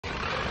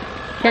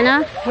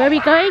Jenna, where are we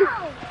going?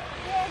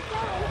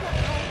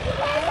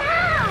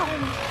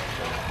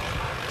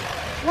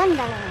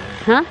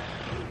 Wonderland. Huh?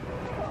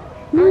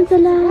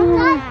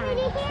 Wonderland.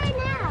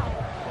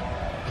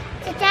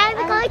 Today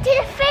we're going to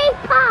the theme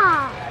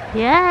park.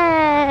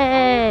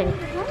 Yay!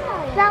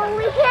 So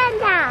we're here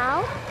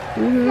now.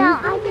 Mm-hmm. So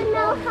I don't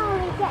know how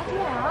we get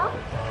here.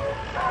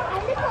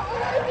 And look at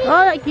all these.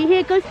 Oh, look, you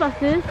hear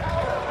Ghostbusters?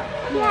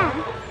 Yeah.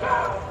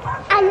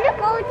 And look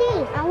at all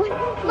these.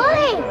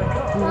 Molly!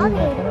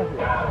 Molly!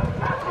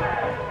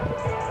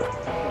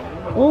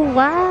 Oh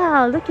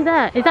wow, look at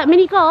that. Is that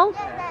mini golf?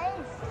 Yeah, that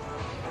is.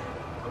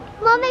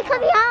 Mommy,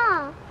 come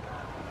here.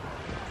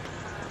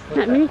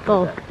 That mini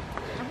golf.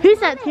 Who's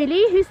that,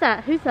 Tilly? Who's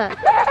that? Who's that?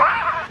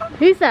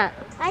 Who's that?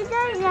 I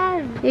don't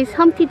know. It's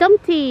Humpty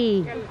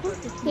Dumpty.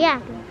 Yeah.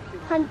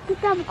 Humpty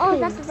Dumpty. Oh,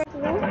 that's a big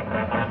one.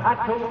 I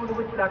told the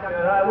witch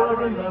doctor I was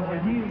in love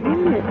with you.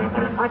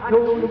 I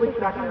told the witch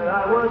doctor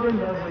I was in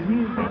love with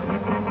you.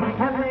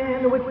 And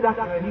then the witch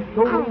doctor, he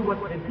told me what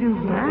to do.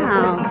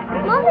 Wow.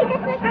 Mommy,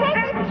 this is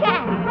treasure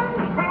chest.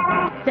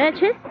 There,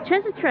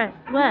 treasure chest.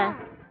 Where?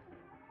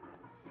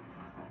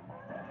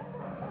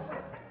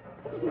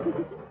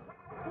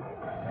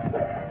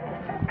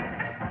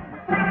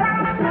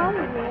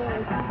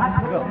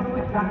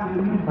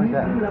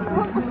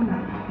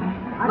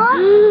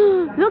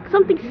 Look,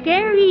 something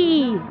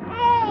scary.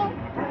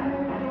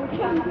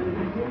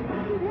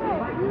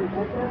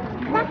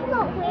 That's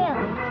not real.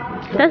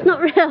 That's not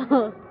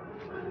real.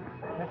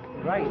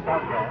 Right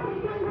up there.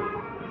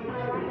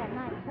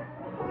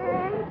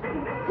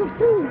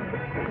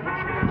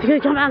 She's gonna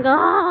jump out and go,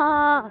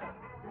 ah!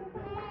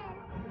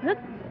 Look.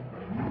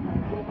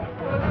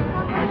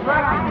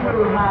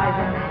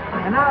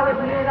 And I'll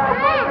admit I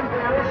wasn't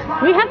very smart.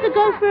 We have to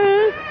go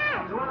through.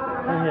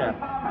 Yeah.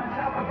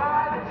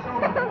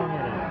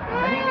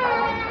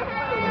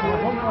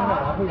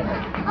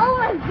 Oh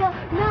my god,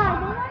 no,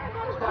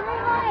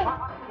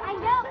 I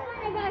don't want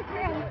to go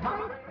through.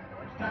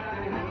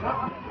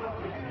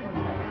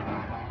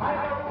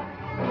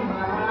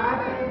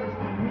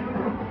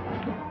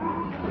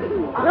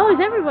 Oh,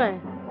 it's everywhere.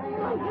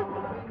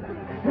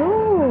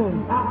 Oh.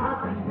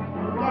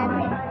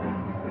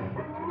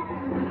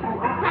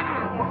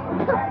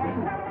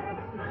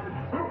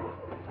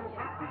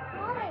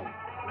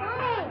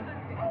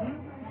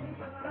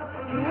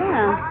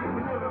 Yeah.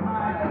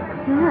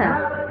 Yeah.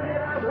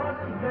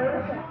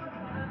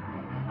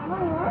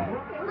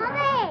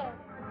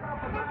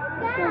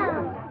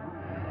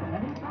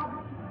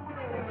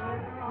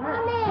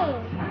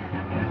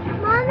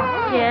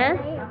 Yes.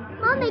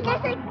 Mommy,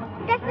 that's a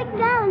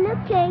girl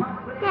looking.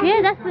 Yeah,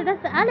 that's the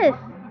Alice.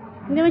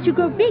 And then when she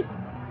grows big,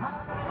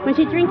 when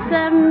she drinks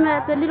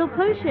the little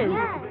potion.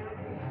 Yeah.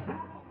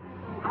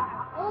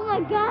 Oh my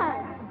god.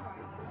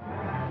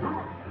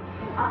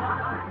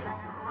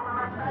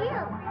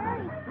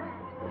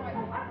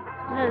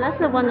 Yeah, that's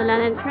the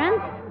Wonderland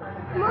entrance.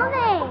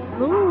 Mommy.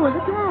 Ooh, look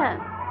at that.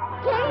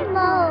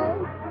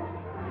 Camo.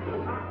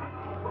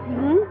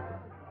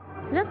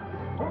 Look.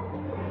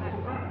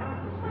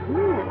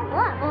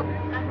 What?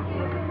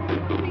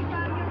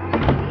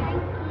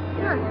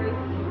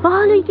 Oh,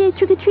 look, you get a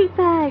trick-or-treat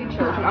bag.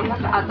 I'm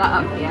going to add that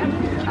up here.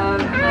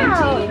 30,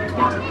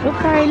 Oh,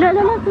 sorry. Look.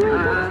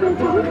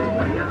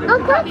 Oh,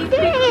 what's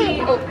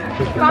this? oh,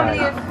 family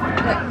of,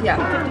 yeah,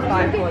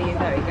 55 for you.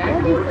 There we go.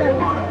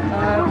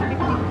 55.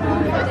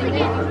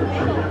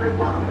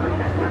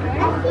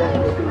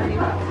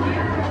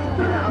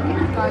 I'll give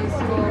you guys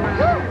your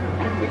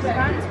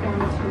wristbands.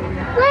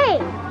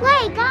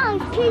 Wait,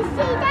 guys, can you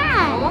see that?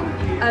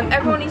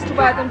 Everyone needs to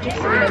wear them just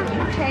so they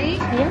don't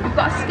take. You've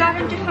got a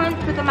scavenger hunt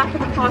with the map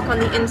of the park on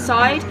the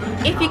inside.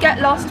 If you get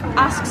lost,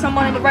 ask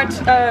someone in the red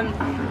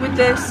with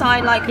the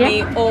sign like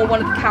me or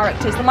one of the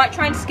characters. They might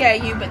try and scare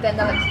you, but then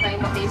they'll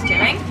explain what he's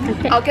doing.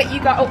 Okay. I'll get you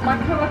guys. Oh, my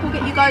co-op will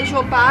get you guys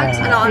your bags,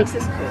 and I'll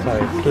answer.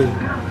 Sorry, please.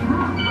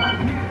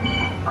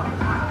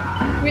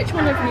 Which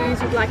one of you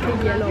would like a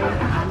yellow?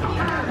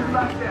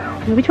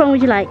 Which one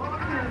would you like?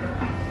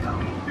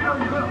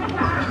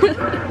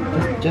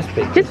 Just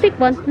pick. Just pick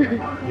one.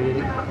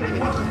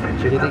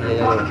 Really think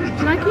yellow. Do you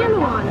like a yellow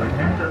one?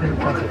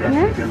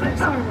 Yeah?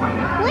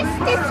 What's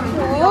this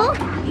for?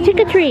 Trick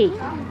or treat.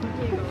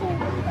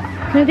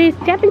 So this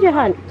scavenger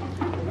hunt.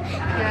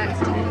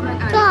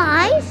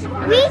 Guys,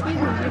 we...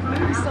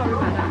 Sorry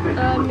about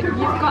that.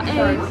 You've got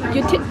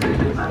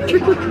your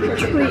trick or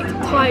treat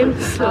time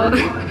slot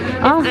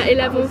Oh. at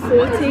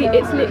 11:40.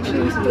 It's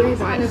literally still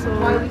right, so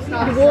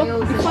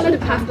you follow the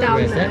path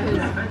down there.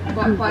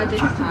 But by this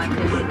time,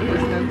 there's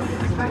no.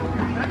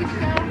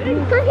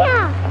 Come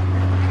here.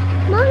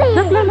 Mommy.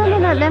 Look.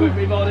 Them.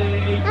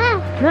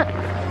 Look.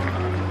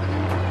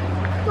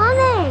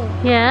 Mommy.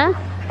 Yeah.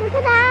 Look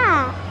at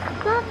that.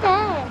 Not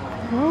there.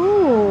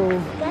 Oh.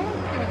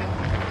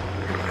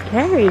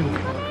 Scary. Mommy,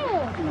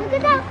 look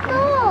at that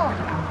door.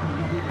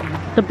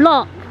 The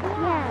block.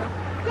 Yeah.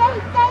 They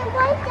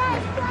went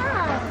that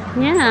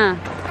door. Yeah.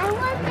 And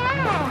one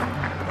there.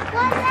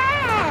 One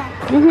there.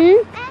 Mhm.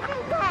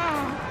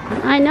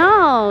 Everywhere. I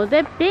know.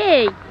 They're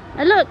big.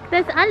 And look,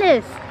 there's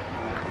Alice.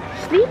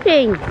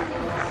 sleeping.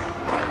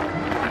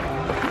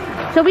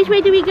 So which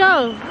way do we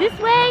go? This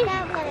way?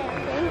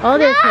 Oh,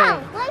 this way.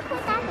 Wait for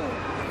Daddy.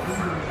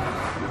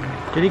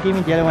 Judy, give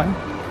me the other one.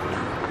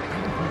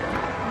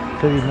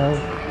 So we know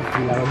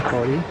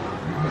 11:40.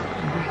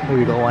 So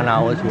we got 1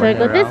 hour to So we run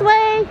go around. this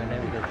way. And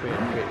then we go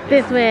straight.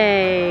 This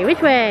way.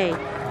 Which way? Go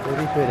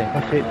this way then. Go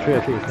straight through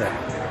a place there.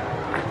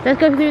 Let's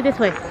go through this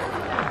way. Wait.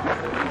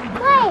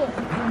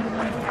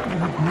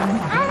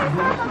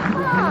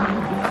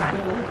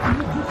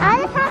 I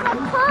just have a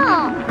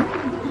car.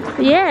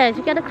 Yes,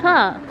 you got a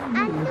car.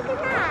 And look at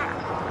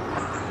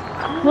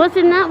that. What's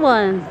in that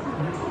one?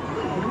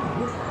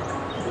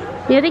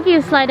 Yeah, I think you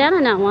can slide down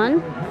on that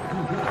one. Can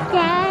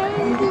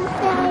you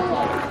say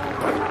it?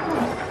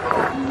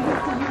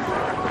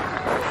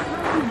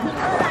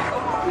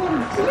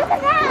 Look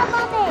at that,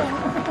 Mommy.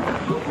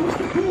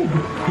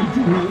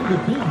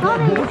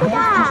 Mommy, look at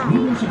that.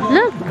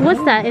 Look,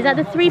 what's that? Is that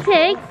the 3 pigs?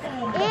 Ew.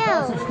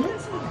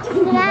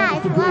 Look at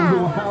that as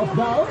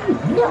well.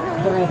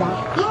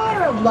 Pair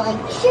of like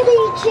chitty.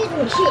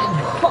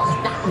 Oh,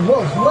 that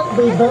was what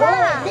we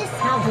burned this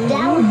house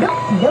down.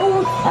 No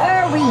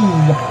hurry.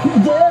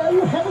 There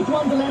you have it,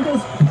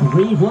 Wonderlanders.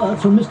 Brave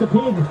words from Mr.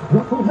 Pig.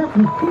 What will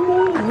happen?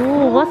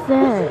 Oh, what's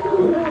that?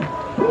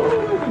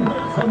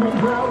 Someone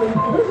growling.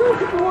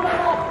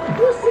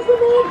 This is the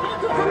main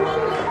part of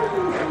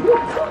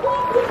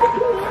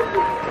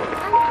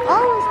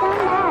Oh, it's down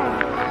there.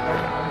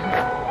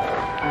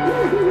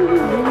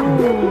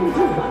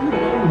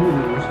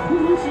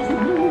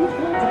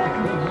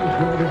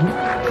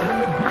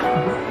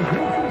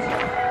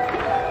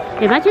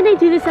 Imagine they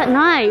do this at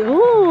night.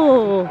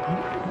 Ooh.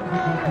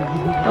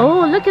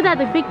 Oh, look at that,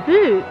 the big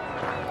boot.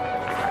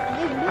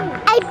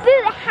 A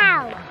boot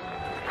house.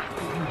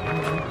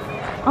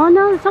 Oh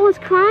no, someone's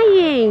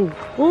crying.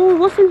 Oh,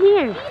 what's in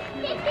here?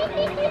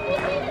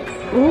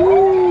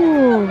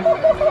 Ooh.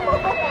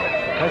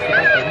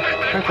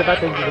 Press the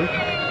button, Judy. Oh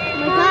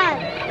my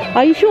God.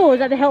 Are you sure? Is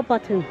that the help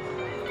button?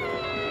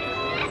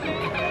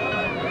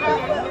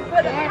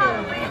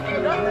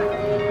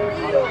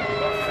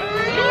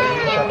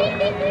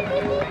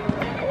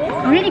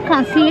 I really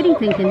can't see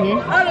anything in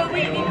here. Hello,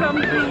 Whitney,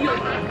 come through.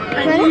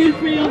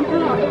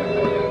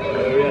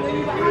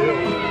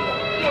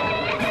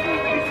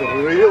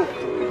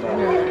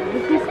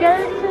 Is he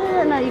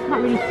skeleton? No, you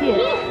can't really see it.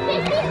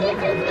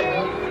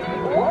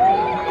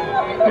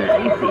 No,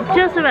 you see,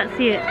 just about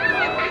see it.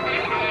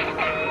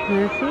 Can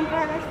you see?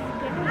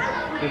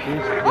 This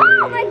is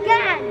Oh my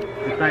God.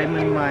 the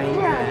diamond mine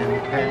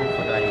and pen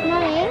for diamond.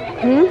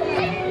 Mommy.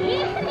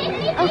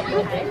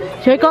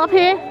 Should we go up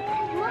here?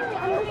 Mommy,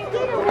 a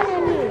mosquito went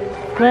on you.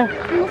 Where? A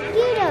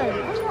mosquito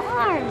on your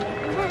arm.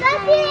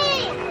 Daddy!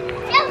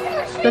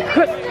 The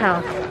crook's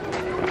house.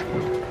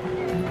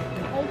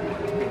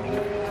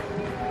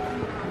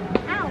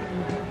 Ow.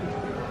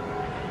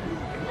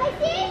 I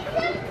see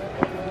some.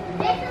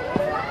 There's a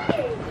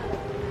fire.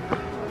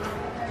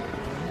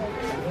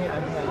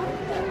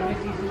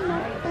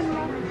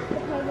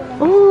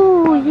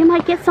 Oh, you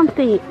might get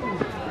something.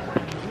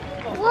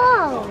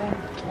 Whoa.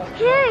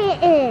 Here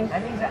it is.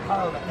 And he's at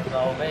home at the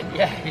moment,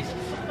 yes.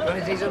 Want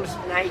to see some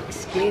snake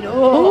skin?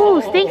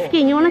 Oh, snake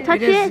skin. You want to touch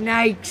Bit of it?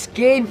 snake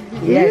skin.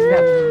 Yes, now,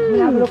 come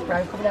and have a look,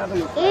 Brown. Come and have a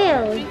look. Ew.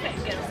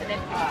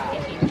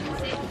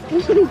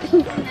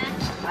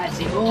 That's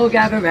it, all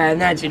gather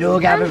round, that's it, all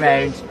gather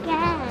round.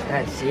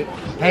 That's it.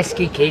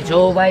 Pesky kids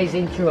always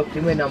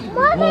interrupting when I'm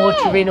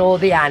watering all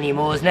the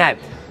animals. Now,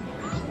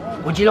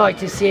 would you like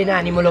to see an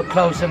animal up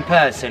close and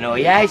personal,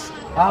 yes?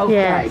 Okay,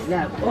 Yes.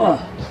 now,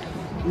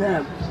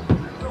 now.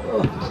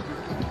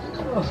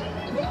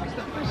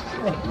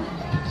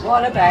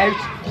 What about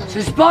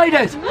some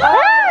spiders?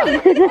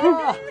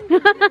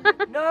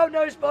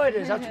 No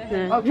spiders.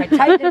 Okay,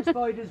 take them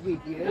spiders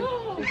with you.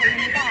 Oh,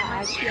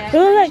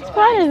 look,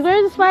 spiders. Where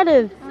are the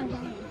spiders?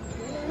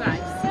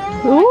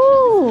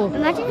 Ooh.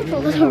 Imagine if it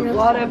was a real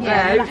What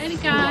about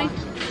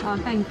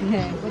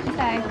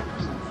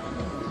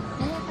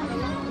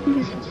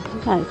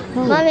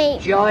Mommy.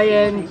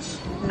 giant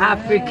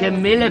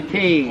African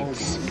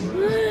millipedes?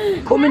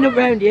 Coming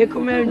around here,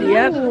 come around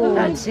here.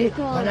 That's it.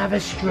 Want to have a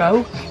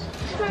stroke?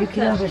 You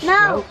can have a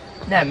stroke.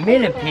 Now,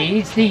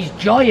 millipedes, these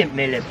giant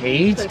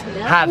millipedes,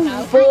 have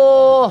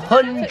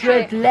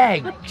 400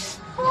 legs.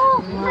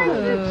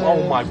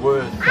 Oh my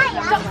word.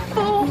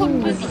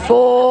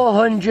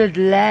 400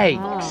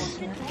 legs.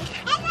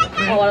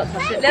 Oh,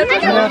 that's it.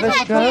 Can I have a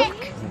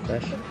stroke?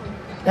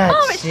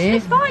 That's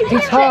it.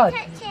 It's hard.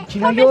 Do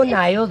you know your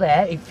nail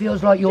there? It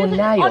feels like your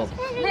nail.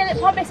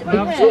 Come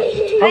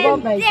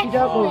on, mate, you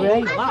don't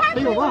worry.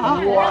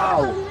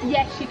 Wow.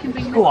 Yes, you can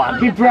bring Go on,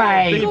 be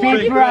brave,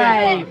 be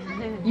brave.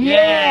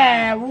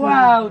 Yeah,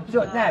 wow.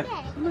 Now,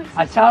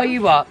 I tell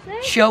you what,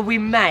 shall we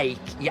make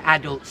your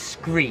adults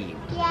scream?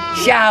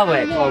 Shall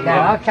we?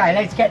 Now, okay,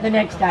 let's get the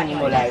next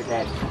animal out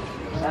then.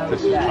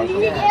 Okay.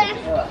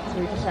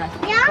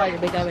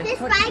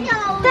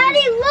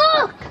 Daddy,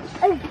 look!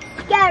 A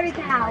scary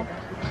cow.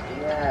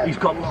 He's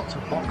got lots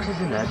of boxes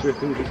in there. Do you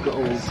think he's got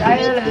all?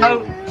 Say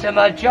hello to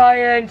my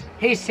giant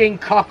hissing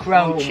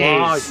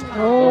cockroaches.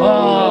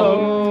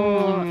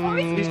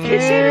 He's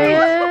kissing me.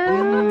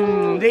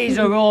 These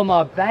are all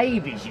my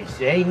babies, you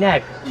see.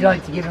 Now, would you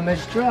like to give them a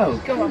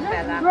stroke? Go on,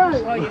 Bella.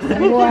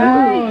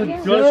 Wow,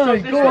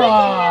 good, go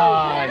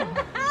on.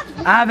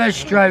 Have a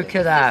stroke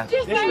of that.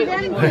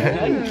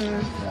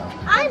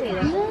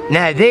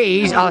 Now,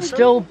 these are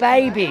still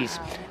babies,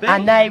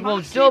 and they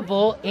will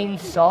double in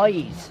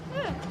size.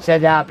 So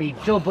they'll be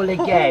double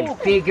again,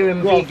 bigger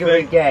and bigger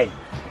again.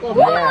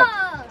 Now,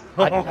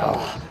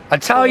 I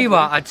tell you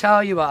what.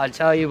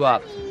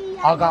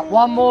 I've got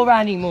one more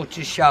animal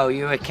to show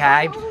you,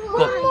 okay?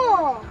 But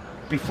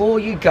before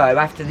you go,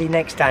 after the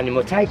next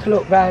animal, take a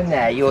look round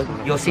there.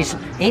 You'll see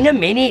some, in a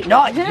minute,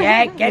 not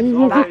yet. Get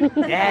back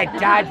there,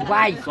 Dad.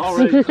 Wait.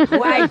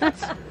 Wait.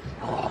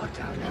 Oh,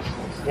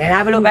 then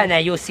have a look round there.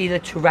 You'll see the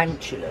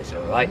tarantulas,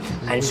 all right,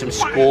 and some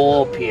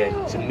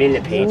scorpions and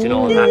millipedes and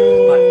all that.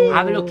 But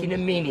have a look in a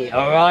minute,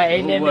 all right?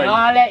 In a minute,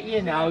 I'll let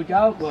you know.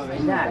 Don't worry.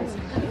 That's.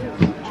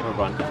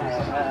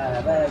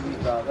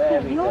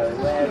 There we go.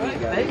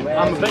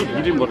 I'm a baby.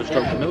 You didn't want to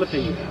stroke the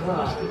millipede.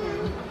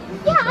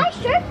 Yeah, I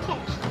stroked it.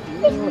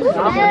 It's good.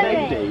 I'm a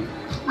baby.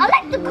 I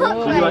like the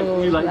cook. So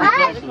you like the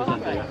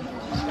tarantulas, then,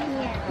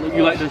 do you?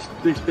 You like this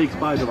big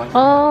spider, right?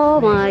 Oh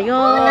my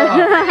god.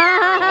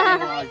 Oh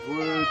my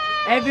word.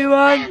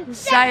 Everyone,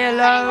 say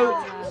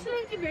hello.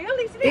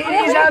 It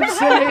is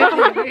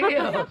absolutely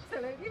real.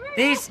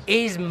 This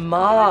is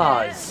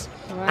Mars,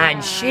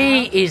 and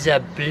she is a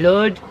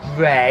blood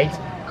red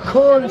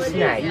corn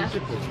snake.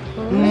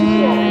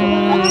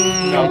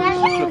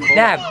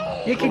 Now,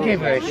 you can give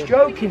her a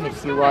stroke in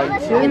if you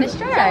want to. In a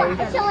stroke?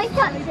 So I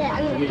touched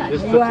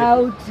it.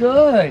 Well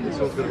done.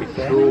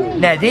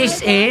 Now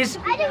this is,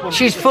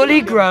 she's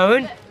fully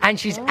grown and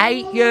she's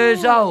 8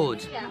 years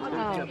old.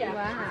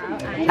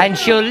 And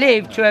she'll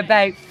live to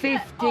about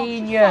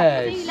 15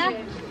 years.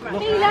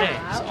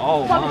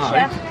 Oh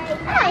my.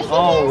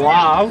 Oh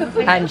wow.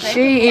 And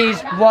she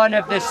is one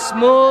of the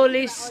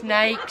smallest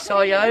snakes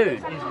I own.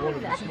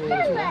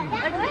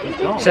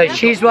 So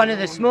she's one of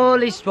the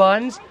smallest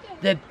ones.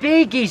 The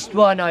biggest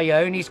one I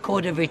own is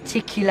called a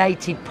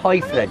reticulated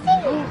python,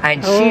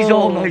 and she's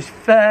almost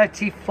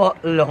 30 foot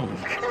long.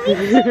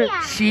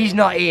 She's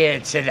not here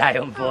today,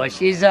 unfortunately.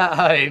 She's at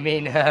home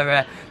in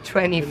her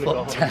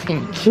 20-foot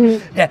tank.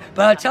 Yeah,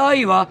 but I'll tell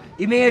you what,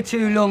 you're here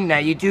too long now,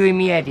 you're doing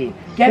me head in.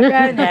 Get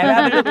round there,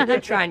 have a look at the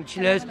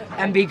tarantulas,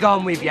 and be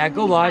gone with you.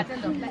 Go on.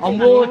 I'm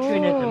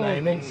watering at the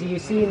moment, so you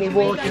see me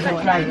watering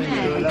the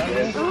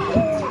tarantulas.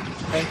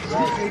 There's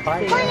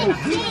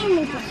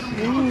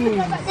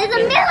a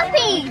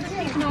millipede.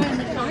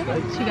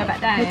 Should we go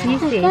back down? What do you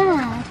see? Do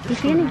you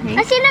see anything?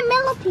 I seen a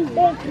millipede.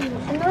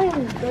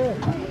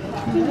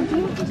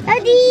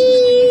 Daddy!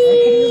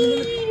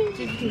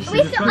 I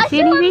saw a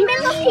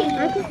millipede.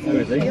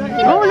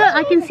 Oh look,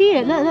 I can see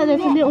it. Look,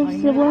 there's a little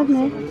one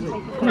there.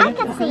 I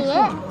can see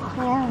it.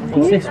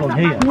 What's this one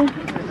here?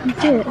 Yeah, you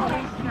see it.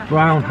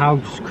 Brown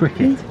house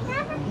cricket.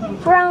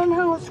 Brown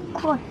house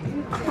cricket.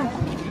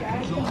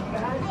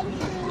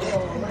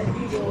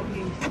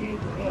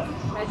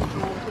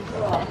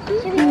 I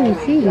can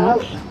see it. Oh,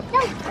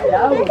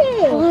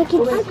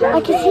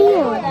 I can see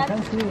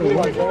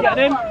it. Get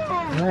him. I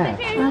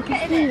can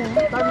see it.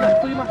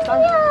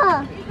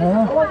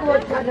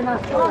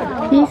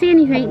 Yeah. Can you see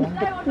anything?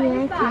 Yeah,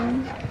 I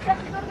can.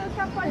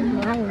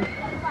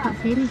 Can't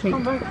see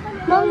anything.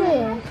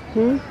 Mommy.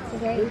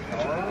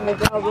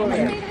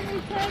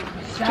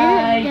 Say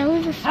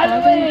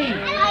Halloween!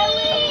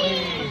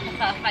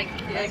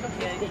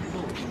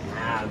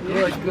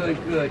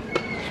 Good.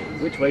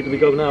 Which way do we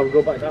go now? We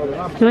go back down the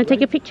ramp. You want to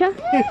take a picture?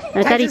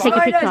 Daddy, take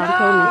a picture.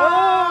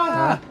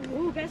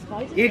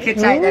 You can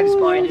take them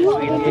spiders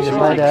with you.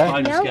 Spider.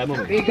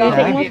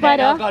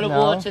 I've got to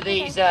water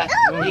these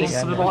spiders. You see,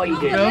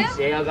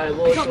 I've got to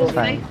water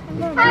them.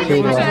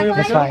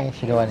 That's fine.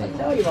 She don't want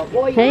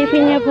it. Can you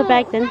bring up the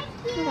bag then?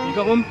 You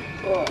got one?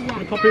 Can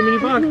you pop him in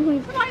your bag?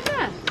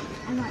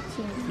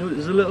 No,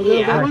 there's a little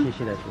girl one.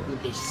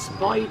 With these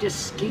spider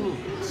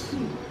skins.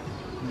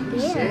 You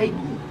see?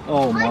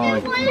 Oh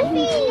my.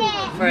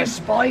 For a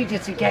spider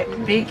to get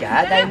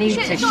bigger, they need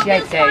to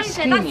shed their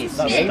skin, you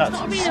see. That's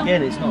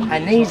skin, it's not.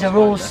 And these are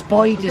all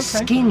spider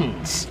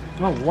skins.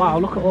 Oh wow,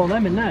 look at all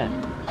them in there.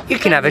 You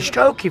can have a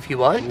stroke if you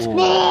want.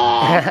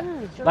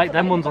 Like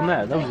them ones on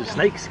there, those are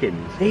snake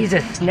skins. These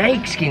are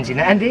snake skins in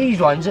there, and these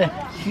ones are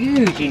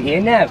huge in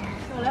here now.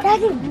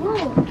 That's a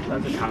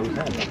cow's head,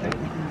 I think.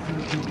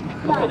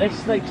 Look at this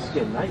snake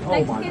skin, mate.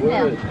 Oh my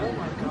word.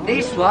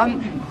 This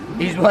one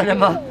is one of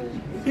my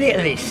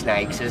littlest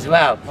snakes as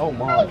well. Oh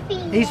my.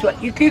 This one,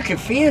 you can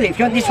feel it if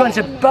you want. This one's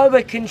a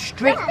boa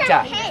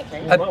constrictor.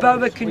 A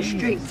boa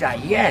constrictor,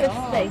 yeah.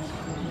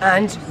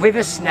 And with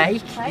a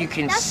snake, you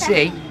can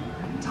see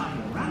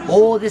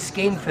all the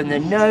skin from the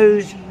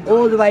nose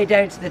all the way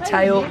down to the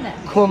tail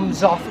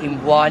comes off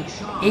in one,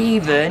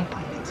 even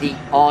the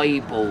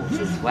eyeballs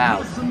as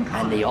well.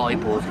 And the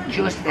eyeballs are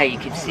just there. You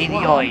can see the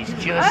eyes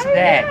just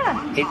there.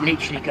 It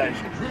literally goes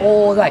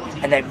all the way.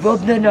 And they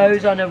rub the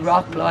nose on a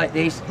rock like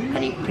this,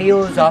 and it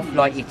peels off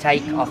like you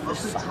take off a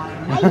sock.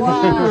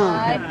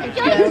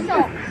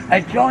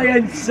 A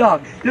giant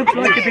sock. Looks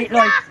like a bit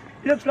like.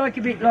 Looks like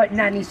a bit like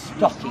Nanny's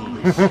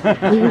stockings.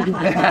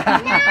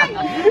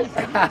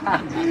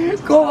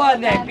 Go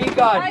on then, be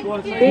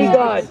gone. Be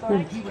gone.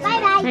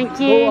 Bye-bye. Thank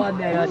you. Go on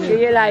then, I'll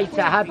see you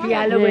later. Happy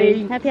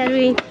Halloween. Happy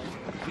Halloween.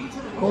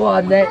 Go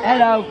on then.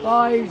 Hello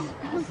guys.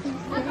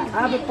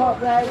 Have a pop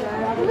there.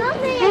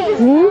 Mommy,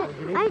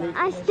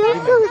 I still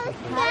feel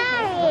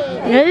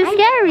scary. Is it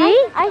scary?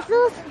 I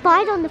saw a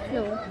spider on the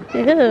floor.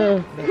 Ew.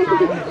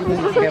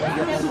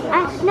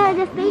 No,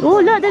 the face. Oh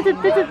look, there's a,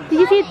 do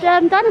you see a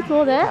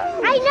dinosaur there?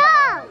 I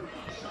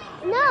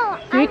know. No.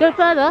 Can we go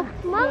further?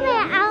 Mommy,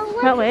 I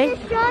That way?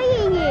 wanted to show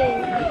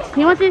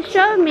you. You want to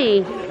show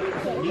me?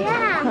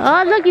 Yeah.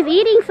 Oh look, he's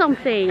eating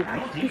something.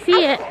 You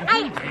see it?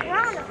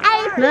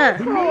 Look.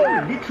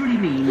 Literally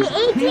means He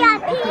eats our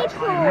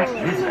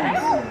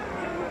people.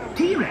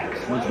 T-Rex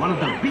was one of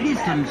the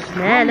biggest and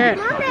Yeah, look.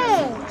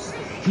 strongest.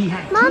 He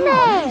had two Mommy.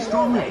 very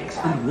strong legs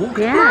and walked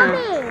Yeah.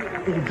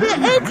 He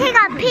eating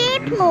our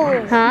people.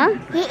 Huh?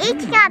 He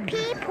eating our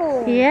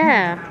people.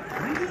 Yeah.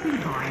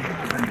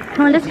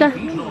 Come on, let's go.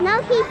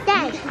 No, he's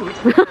dead.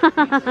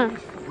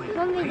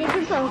 Mommy, they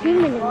can put a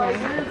human in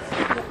there.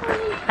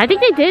 I think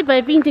they did, but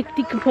it's being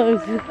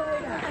decomposed.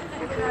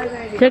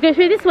 Should I go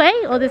through this way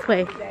or this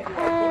way?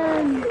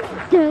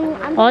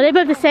 Oh, they're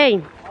both the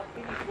same.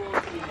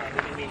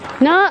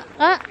 No,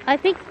 I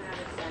think,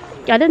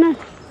 I don't know.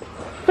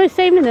 Both the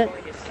same, isn't it?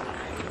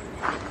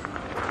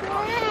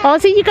 Oh,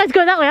 so you guys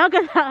go that way, I'll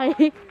go that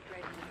way.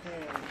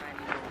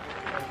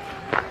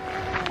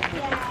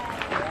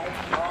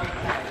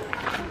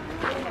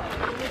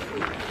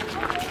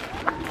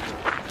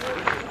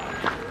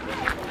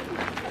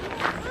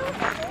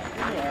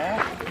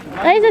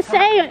 It's the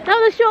same, that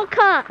was a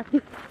shortcut.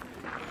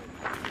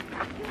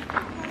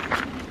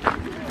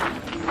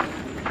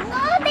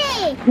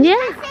 Mommy! Yeah. I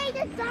see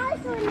the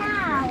dinosaur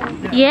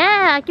now.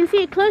 Yeah, I can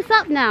see it close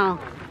up now.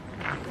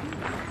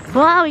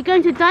 Wow, we're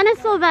going to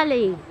Dinosaur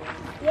Valley.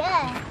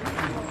 Yeah.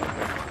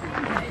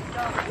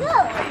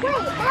 Look,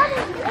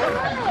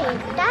 wait,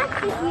 that's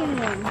the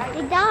human.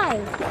 They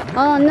died.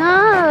 Oh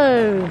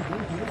no.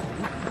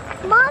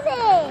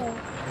 Mommy!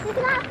 It's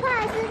not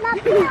person, it's not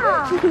people.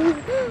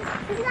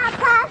 It's not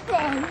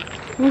person.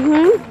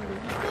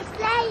 It's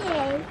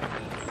playing.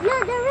 No,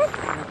 there is.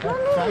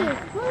 Mommy,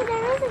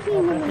 there is a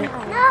human in there.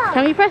 No.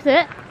 Can we press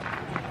it?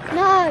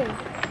 No.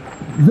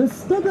 The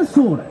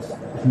Stegosaurus,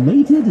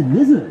 plated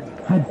lizard,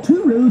 had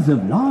 2 rows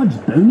of large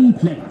bony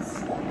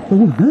plates.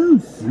 Although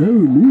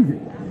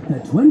slow-moving, the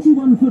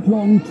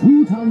 21-foot-long,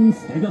 2-ton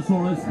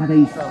Stegosaurus had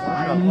a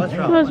spiny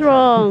What's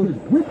wrong?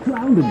 whipped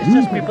round and It's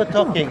just people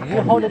talking.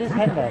 You hold his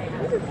hand there.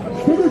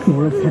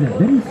 Stegosaurus had a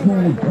very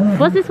small bird.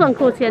 What's this one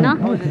called, Sienna?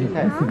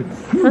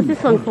 What's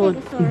this one called?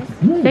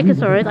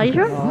 Stegosaurus, are you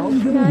sure?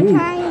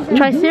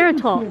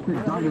 Triceratops.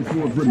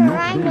 Dinosaurs were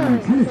not very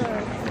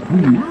intelligent. We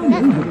now know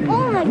that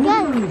Oh my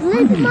god,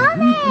 look,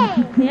 Mommy!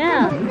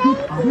 Yeah.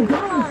 other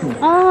dinosaurs.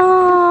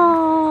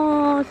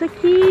 Oh, so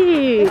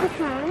cute.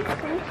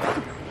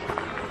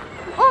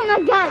 Oh my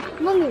god,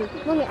 Mommy, I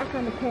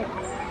found a pet.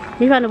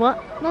 You found a what?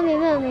 Mommy,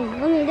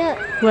 look.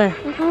 Where?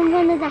 I found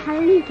one of the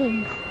Halloween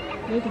things.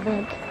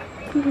 Ladybug.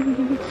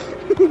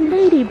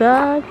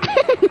 Ladybug.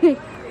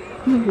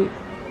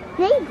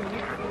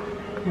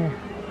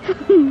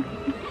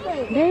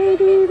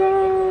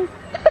 Ladybug.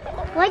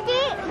 What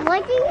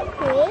do you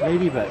see?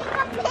 Ladybug. A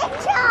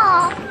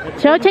picture.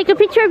 Shall I take a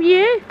picture of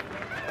you?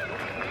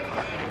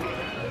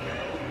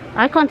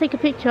 I can't take a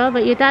picture,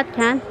 but your dad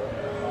can.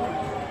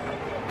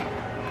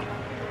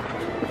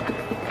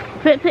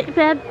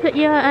 Put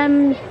your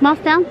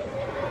mask down.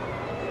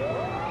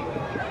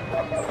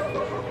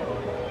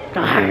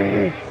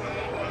 Arr.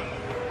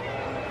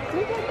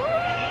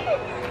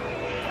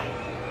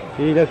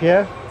 Can you look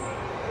here?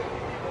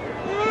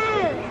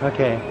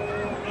 Okay.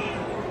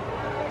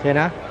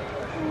 Sienna?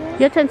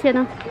 Your turn,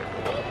 Sienna.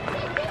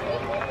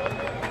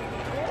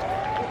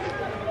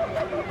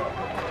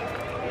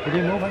 Can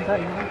you move one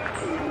side?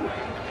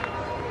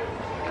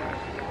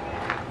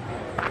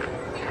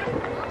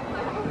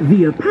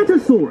 The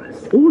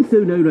Apatosaurus,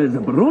 also known as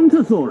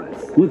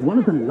Brontosaurus, was one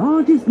of the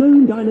largest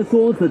known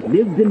dinosaurs that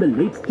lived in the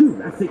late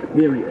Jurassic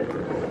period.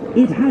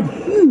 It had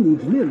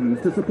huge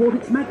limbs to support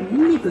its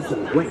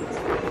magnificent weight.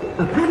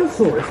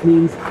 Apatosaurus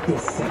means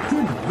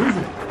deceptive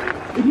lizard.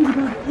 It was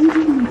about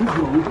 18 meters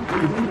long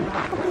and weighed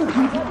about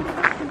 30 tons.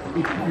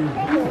 It carried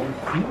very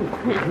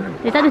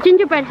small. Is that the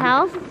gingerbread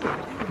house?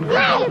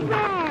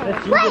 Gingerbread.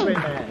 Wait,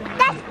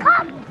 that's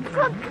called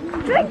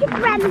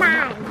gingerbread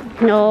man.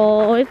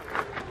 No.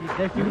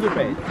 That's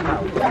gingerbread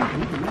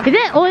house. Is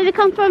it? Or did it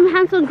come from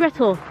Hansel and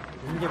Gretel?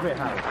 Gingerbread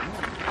house.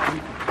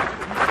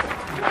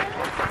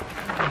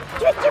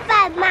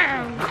 Gingerbread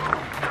man.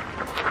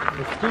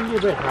 It's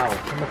gingerbread house,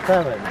 number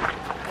 7.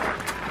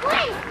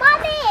 Wait,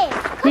 Mommy.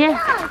 Yeah.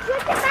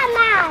 Gingerbread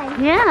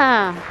man.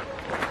 Yeah.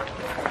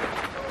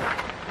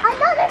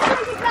 Another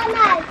gingerbread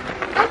man.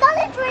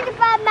 Another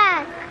gingerbread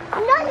man.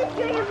 Another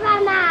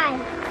gingerbread man.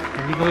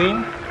 Can you go in?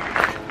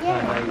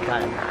 Yeah. No, you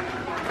can't.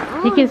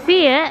 You can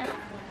see it.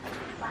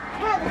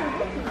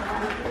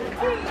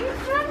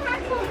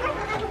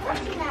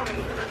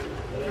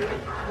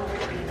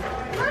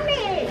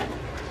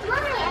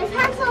 Mommy, it's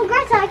Hansel and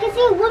Gretel. I can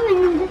see a woman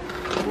in the...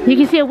 You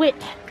can see a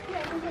witch.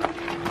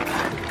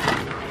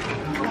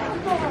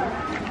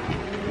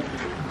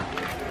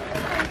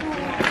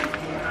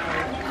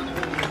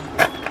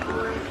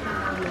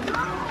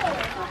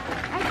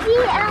 I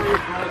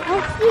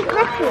see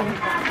Gretel.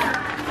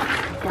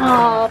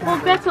 Oh, poor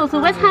Gretel. So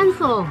where's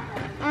Hansel?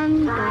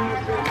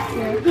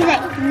 He's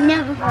like,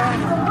 never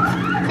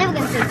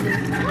gonna take you.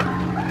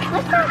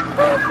 What's that?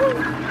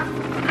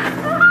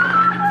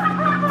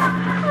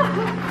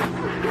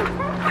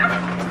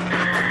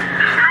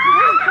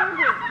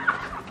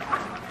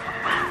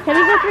 Can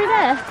we go through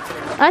there?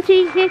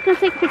 Actually, you can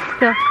take a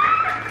picture.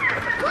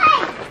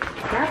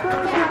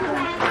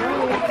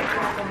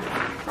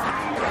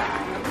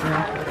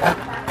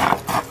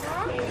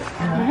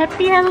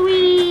 Happy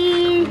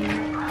Halloween!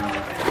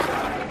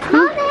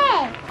 Mommy!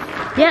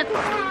 Yep.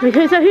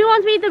 So who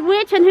wants to be the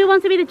witch and who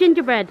wants to be the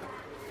gingerbread?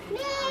 Me!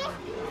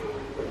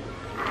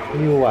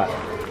 You what?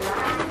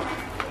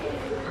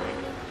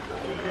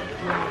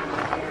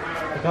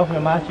 Go for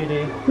the mask,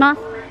 Judy.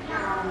 Mask.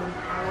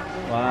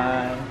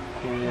 1,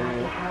 2,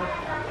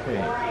 3.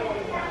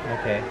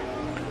 Okay.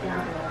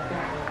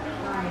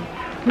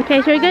 Okay,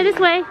 shall we go this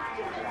way?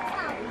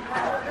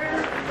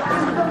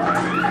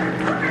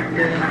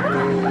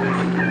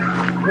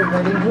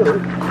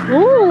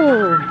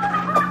 Ooh.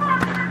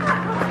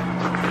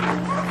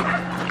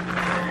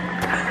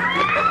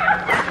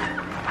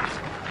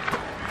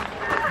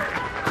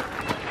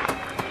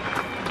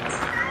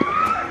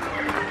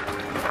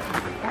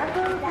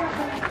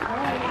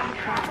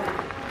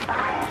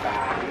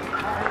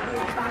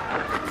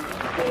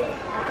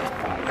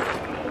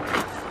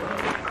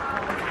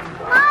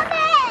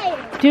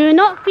 Do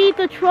not feed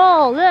the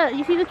troll. Look,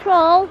 you see the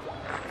troll?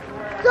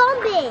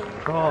 Zombie!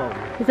 Troll.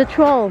 It's a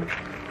troll. Look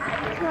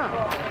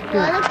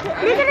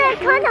at that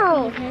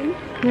tunnel!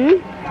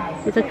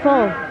 It's a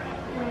troll.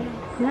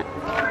 Yeah.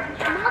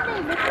 Mommy,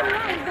 look at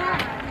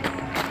that.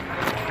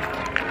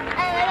 I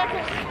like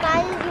the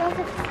spiders. You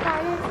also have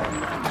spiders.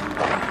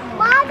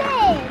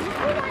 Mommy!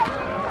 Look at that.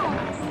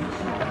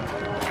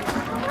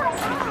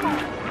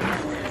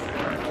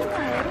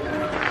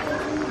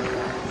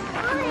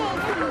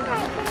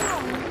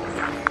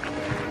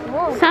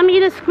 Sammy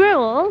the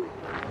squirrel.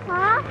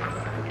 Huh?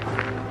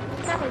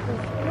 That is a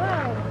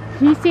squirrel.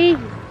 You see?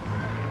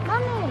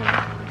 Mommy.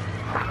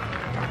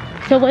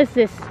 So what is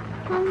this?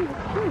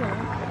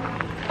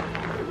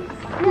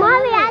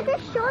 Mommy, I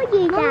just showed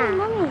you that.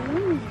 Mommy.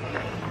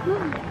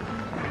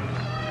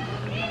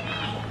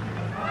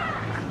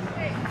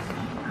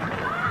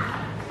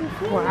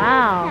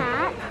 Wow.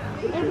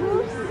 A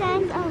wolf's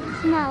sense of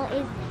smell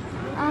is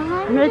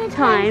 100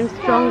 times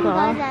stronger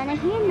than a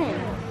human.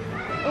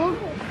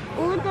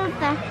 All the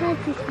better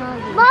to smell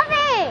you.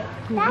 Mommy!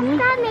 That's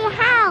Sammy's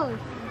house.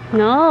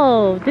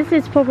 No, this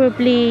is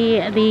probably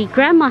the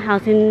grandma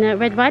house in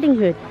Red Riding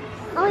Hood.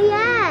 Oh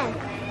yeah.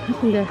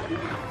 Isn't it?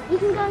 You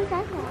can go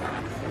inside there.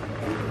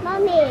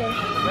 Mommy.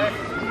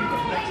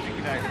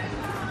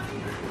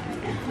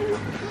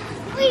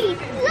 We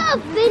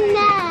love in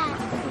there.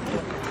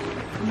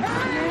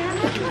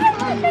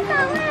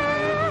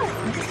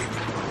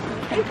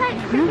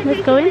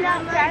 Let's go in.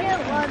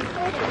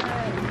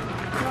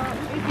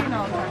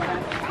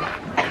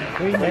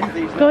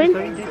 Go in.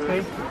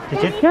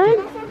 Go in.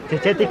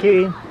 Just take you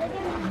in.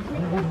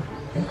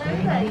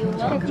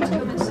 Just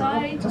come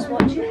inside, just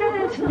watch your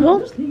head.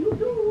 Whoops.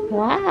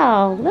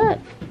 Wow, look.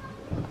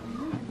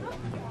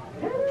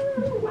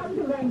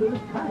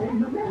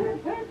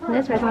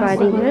 There's Red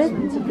Riding Hood.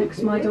 To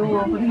fix my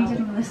door, but he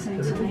didn't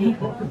listen to me.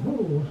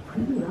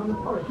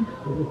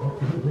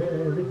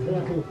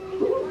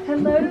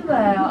 Hello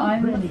there,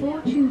 I'm the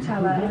fortune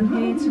teller. I'm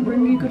here to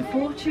bring you good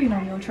fortune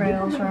on your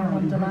trails around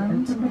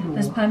Wonderland.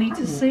 There's plenty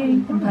to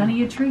see, and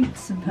plenty of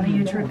treats, and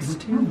plenty of tricks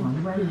too.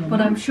 But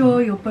I'm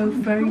sure you're both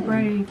very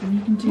brave, and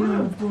you can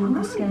deal with all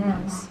the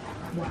scares.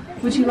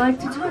 Would you like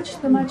to touch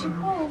the magic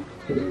ball?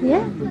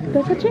 Yeah,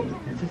 go touch it.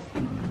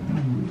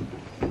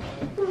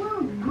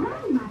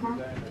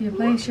 If you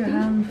place your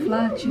hand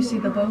flat, you see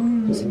the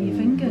bones in your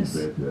fingers.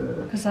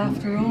 Because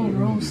after all,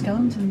 we're all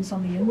skeletons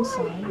on the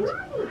inside.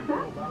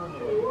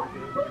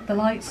 The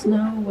lights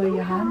know where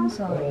your hands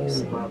are, you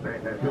see.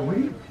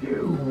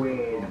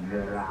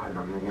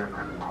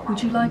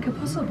 Would you like a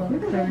puzzle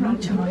book? They're in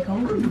each of my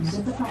goldens.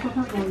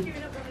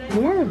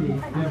 Yeah.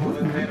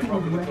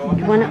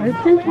 You want to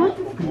open one?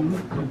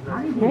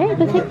 Hey,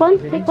 go take one.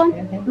 Take one.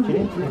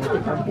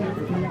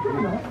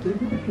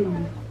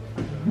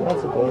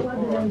 That's a boat.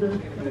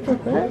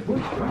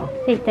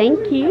 Say thank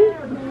you.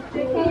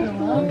 You're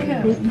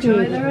welcome.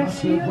 Enjoy the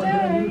rest of your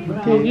day.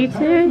 Yeah, you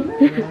too.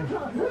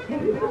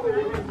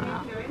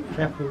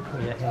 Careful for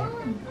your hair.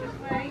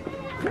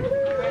 I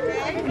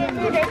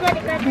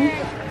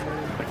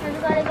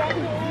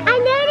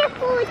nearly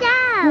fall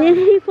down.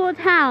 Nearly fall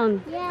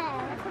down. Yeah.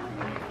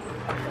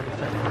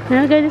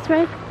 Now go this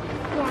way.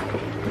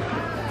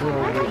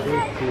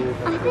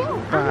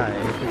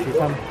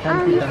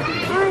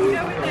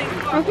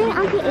 I think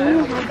Auntie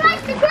Amy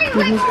has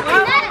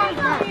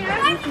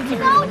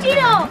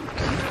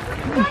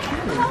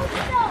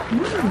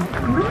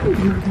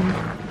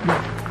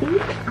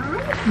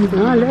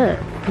Oh, look.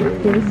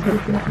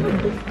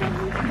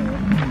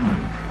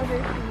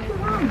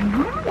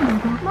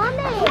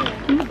 Mommy.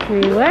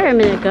 Here you were a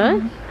minute ago.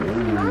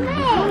 Mommy.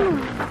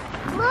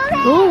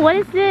 Oh, what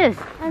is this?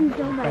 I'm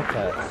so bad.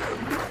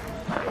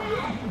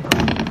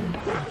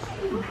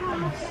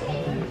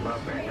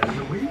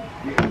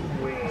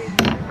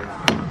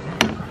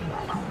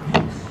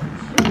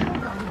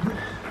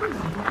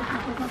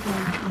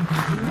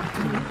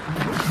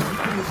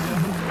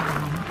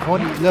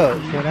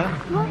 Look, Shona.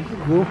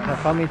 Wolf have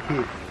how many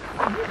teeth?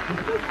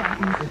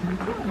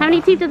 How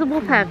many teeth does a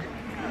wolf have?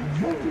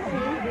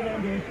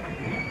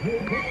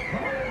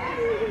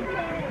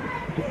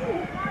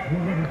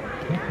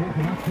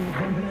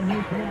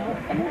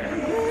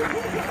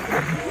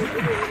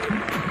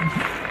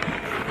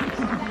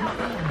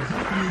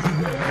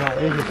 Yeah,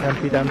 this is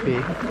Humpty Dumpty.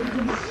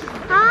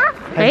 Huh?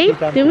 Hey,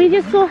 didn't we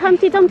just saw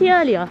Humpty Dumpty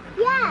earlier?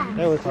 Yeah.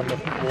 That was on the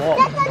wall.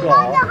 That's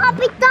another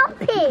Humpty Dumpty.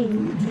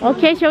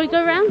 Okay, shall we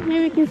go around?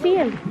 Maybe we can see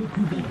him.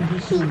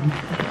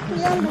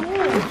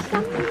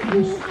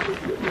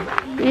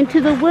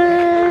 Into the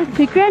woods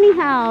to Granny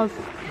house.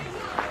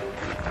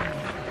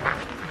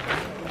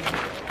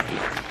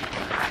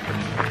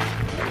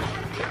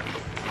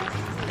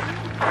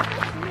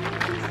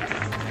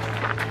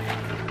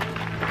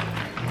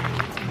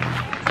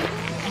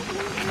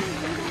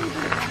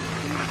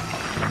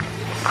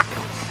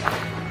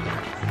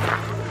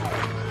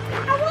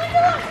 I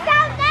wonder what's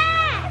down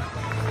there.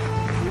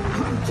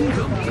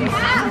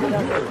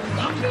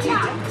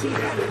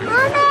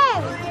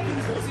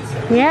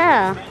 Mommy.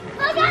 Yeah.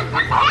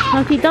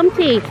 Humpty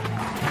Dumpty.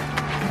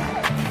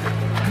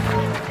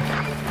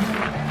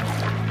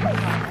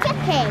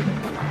 Chicken.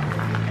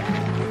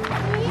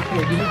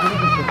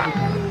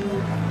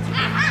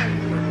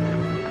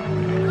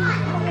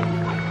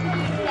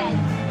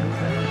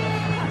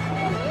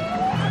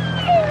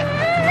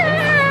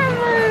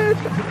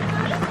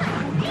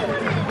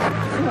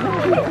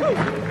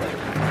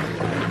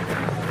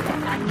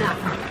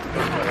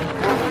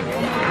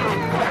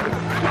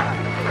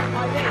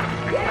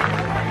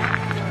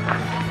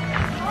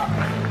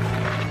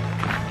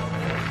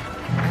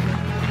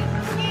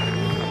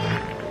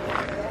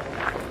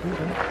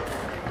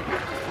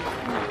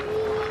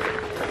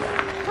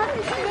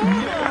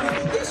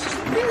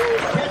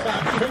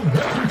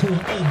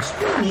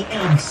 Extremely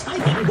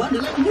exciting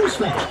Wonderland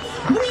newsflash.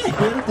 We're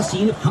here at the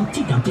scene of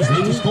Humpty Dumpty's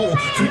latest call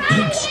for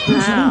an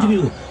exclusive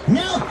interview.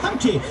 Now,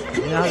 Humpty,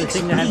 can you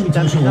explain to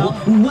us all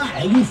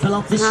why you fell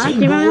off the Do you same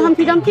remember wall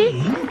Humpty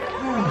Dumpty? Oh,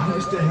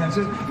 Mr.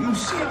 Hatter, you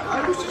see,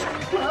 I was just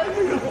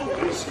climbing up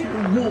this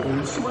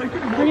wall so I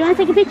could... Oh, do you want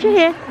to take a picture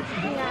here?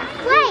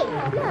 Wait,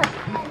 look.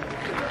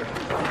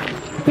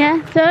 Yeah,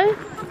 so?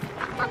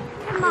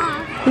 Come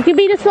on. You can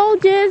be the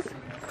soldiers.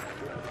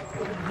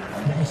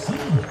 I see.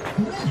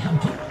 Well,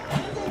 Humpty,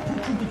 have they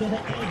put you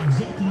together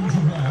exactly as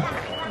you were?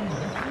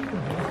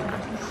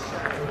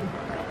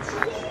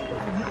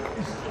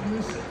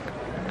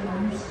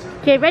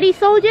 Okay, ready,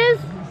 soldiers?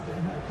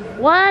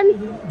 1,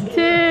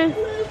 2,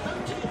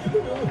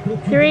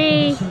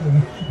 3.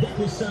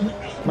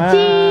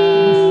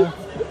 Cheese.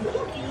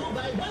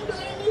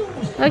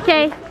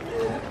 Okay.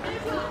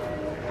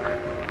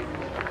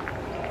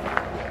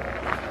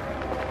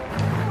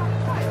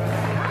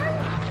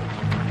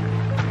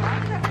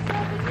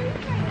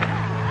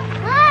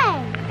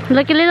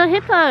 Like a little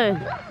hippo.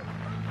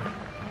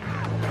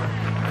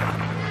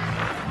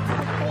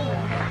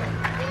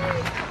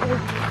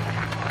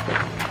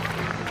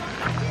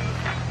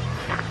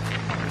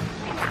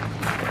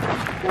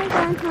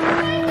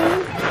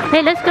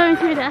 Hey, let's go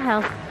through that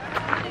house.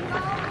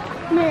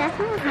 No, that's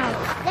not a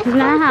house. Isn't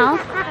that a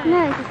house?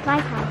 No, it's a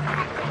slide house.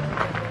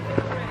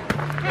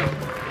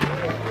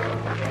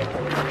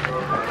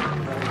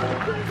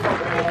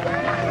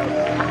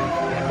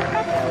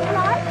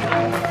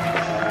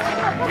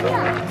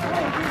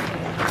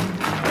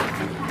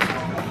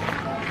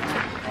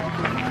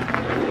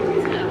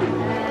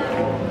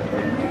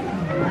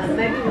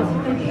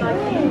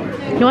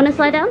 You want to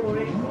slide down?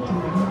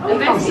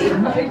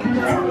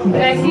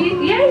 Becky,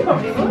 yeah, you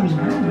probably would.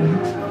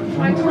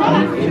 Trying to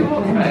run if you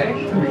walk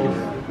through.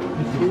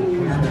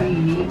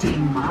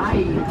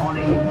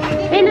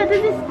 Hey, look,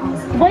 this is.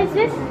 What is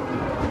this?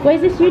 What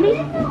is this,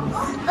 Julie?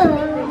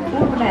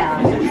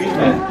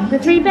 The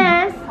 3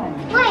 bears.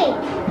 Wait.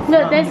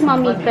 Look, there's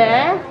Mummy's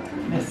bear.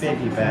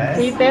 Baby bear.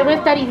 Baby bear.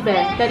 Where's Daddy's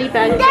bear? Daddy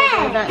bear.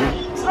 There.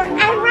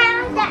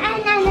 Around the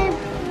another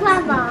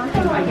flower.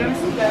 Wait.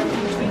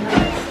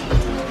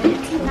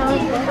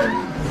 Mommy.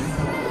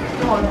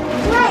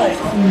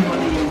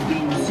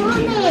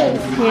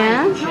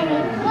 Yeah?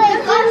 Wait,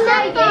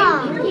 remember.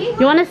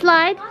 You want to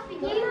slide?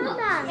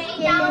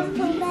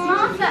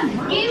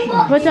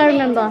 What do I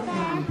remember?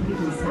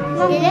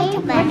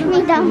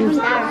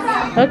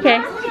 Okay.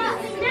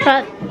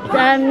 But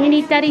you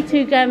need Daddy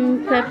to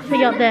put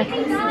you up there.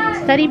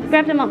 Daddy,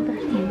 grab them up.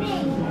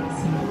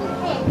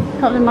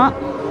 Help them up.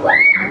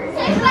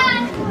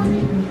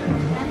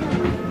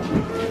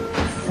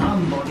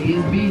 Somebody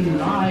has been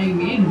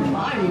lying in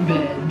my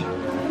bed.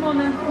 Come on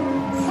then.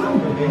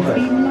 Somebody has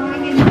been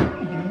lying in my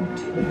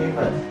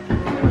bed.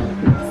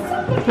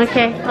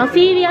 Okay, I'll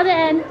see you the other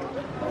end.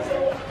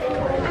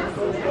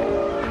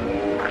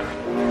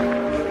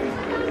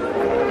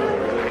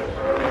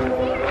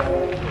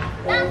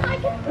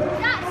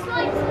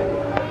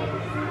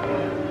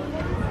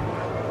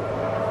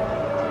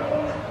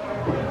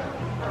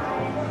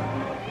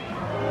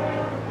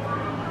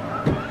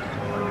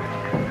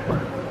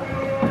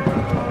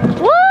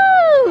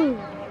 Woo!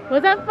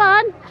 Was that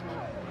fun?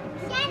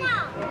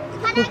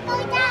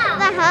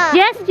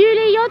 Yes,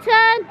 Julie, your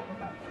turn.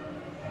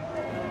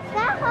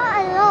 That hurt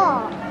a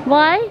lot.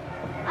 Why?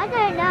 I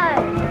don't know.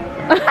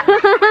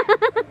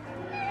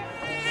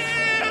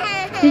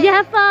 Did you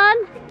have fun?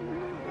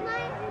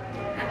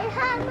 It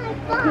hurt my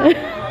butt.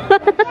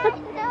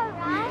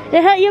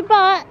 It hurt your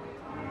butt?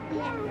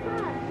 Yeah.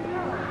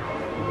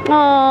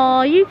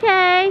 Oh, you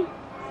okay?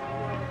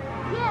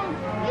 Yeah,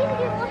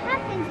 usually what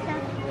happens is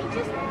that it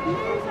just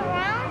moves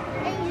around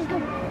and you just go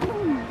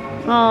boom.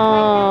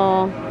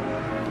 Oh.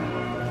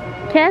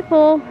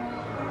 Careful.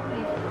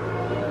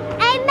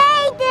 I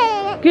made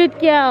it! Good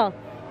girl.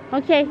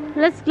 Okay,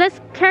 let's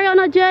carry on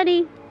our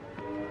journey.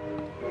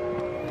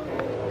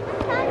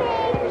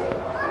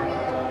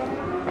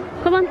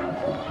 Come on.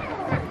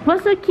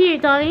 What's so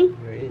cute, darling?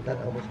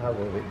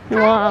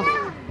 Wow.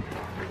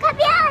 Come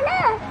here,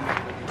 look!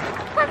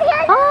 Come here,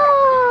 look!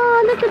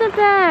 Oh, look at the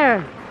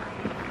bear.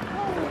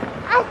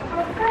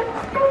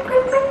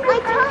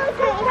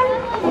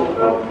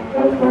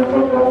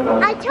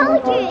 I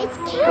told you it's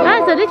cute. Ah,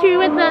 so literally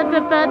went the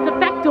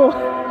back door.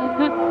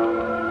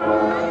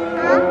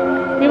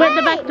 You went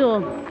the back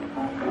door.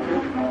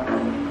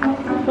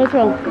 What's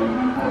wrong?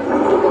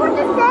 What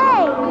does it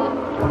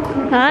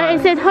say? It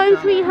said home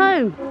sweet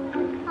home.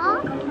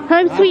 Huh?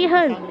 Home sweet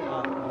home.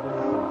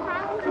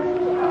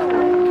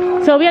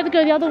 So we have to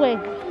go the other way.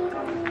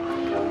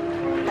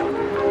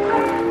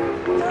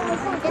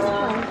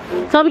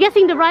 So I'm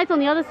guessing the ride's on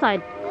the other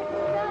side.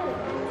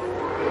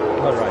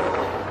 All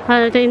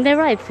right. They're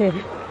rides here.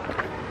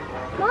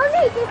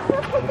 Mommy, just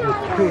put it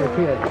down. Here,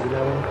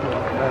 11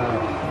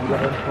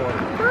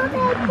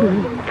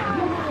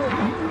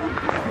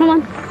 Come on.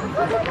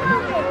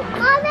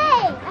 Mommy,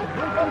 I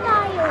put the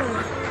dial.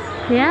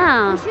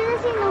 Yeah. I should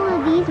have seen all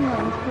of these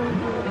ones.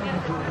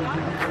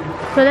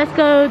 So let's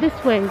go this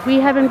way. We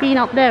haven't been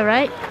up there,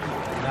 right?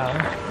 No.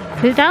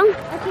 Is it down?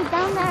 Okay,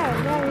 down there.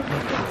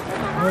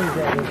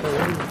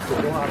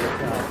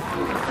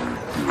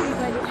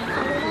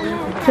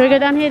 Shall we go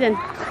down here then?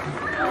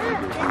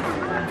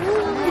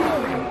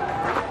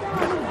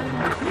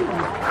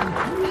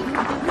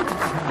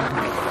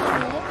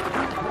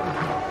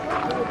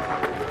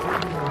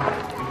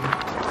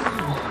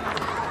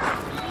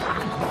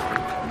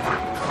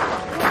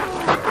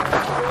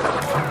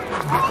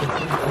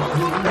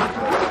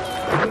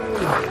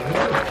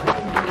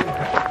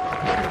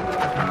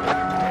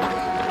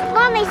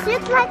 Mommy, this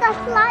looks like a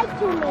slide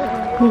to me.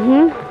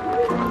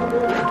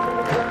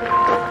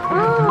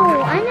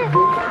 Oh, I know.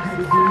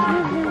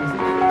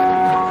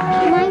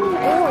 Mine is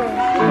orange.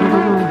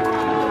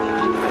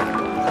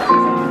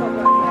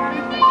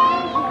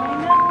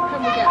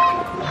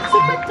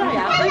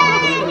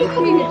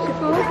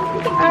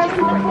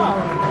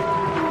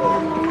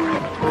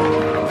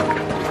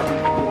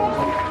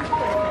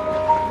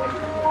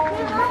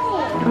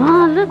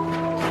 Oh, look.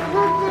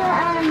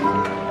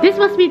 This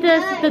must be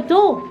the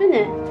door, isn't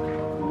it?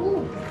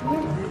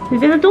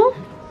 Is it a door?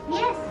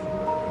 Yes.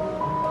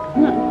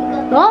 Look.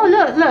 Oh,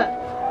 look, look.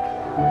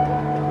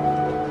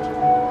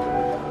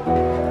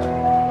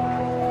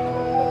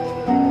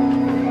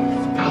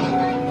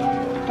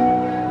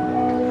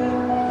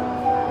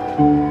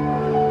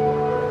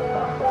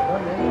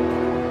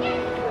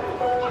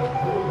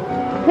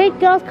 Hey,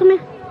 girls, come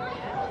here.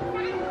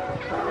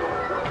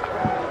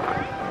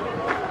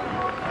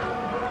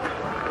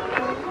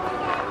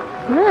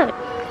 Look.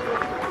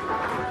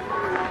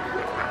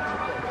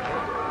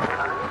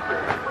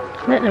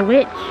 Look, the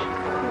witch.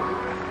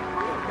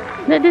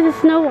 Look, there's a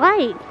Snow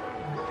White.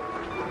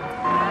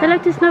 Hello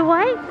to Snow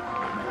White.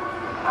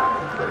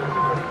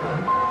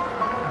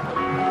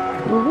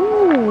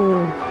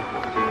 Ooh.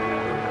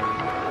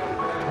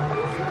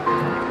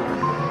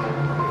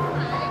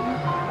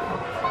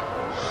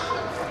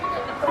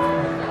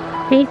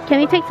 Can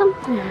you take some?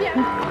 Yeah.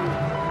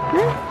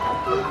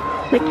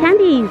 The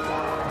candies.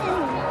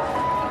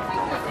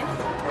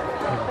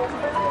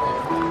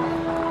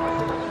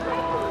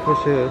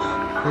 What's yours?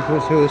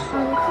 What's yours?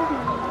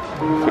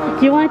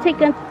 Do you want to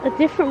take a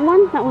different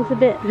one? That one's a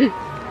bit...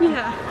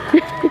 Yeah.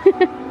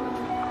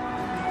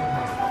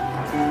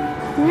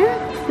 Yeah,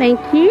 thank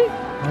you.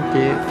 Thank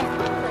you.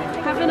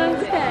 Have a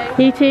nice day.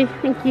 You too,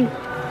 thank you.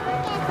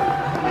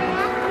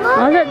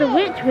 Oh look, the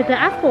witch with the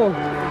apple.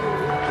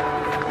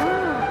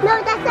 No,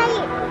 that's a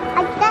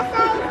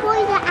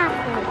poison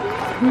apple.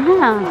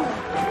 Yeah,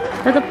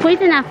 there's a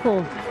poison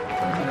apple.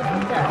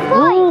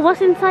 Oh,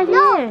 what's inside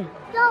here?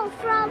 No,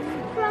 from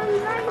right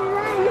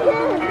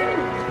here.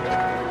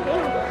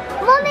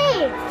 Mommy!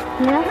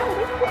 Yeah?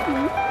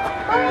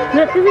 Mommy,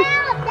 Look, there's a this is...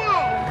 bear up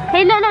there.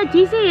 Hey, look, do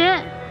you see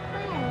it?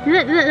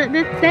 Look,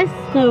 there's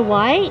Snow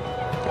White.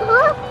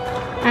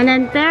 And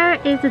then there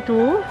is a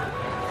door.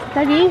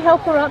 Daddy,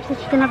 help her up so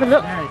she can have a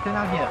look. Yeah, turn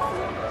out here.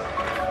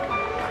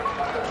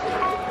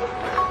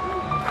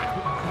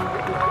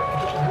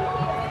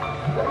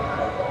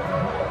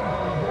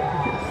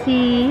 Let's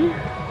see.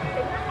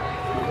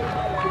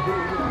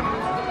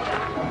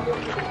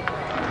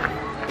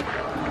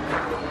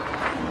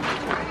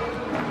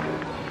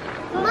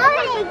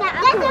 Mommy,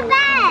 there's a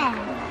bear.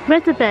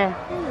 Where's the bear?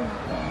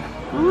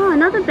 Oh,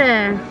 another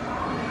bear.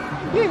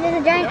 Look,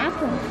 there's a giant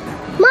apple.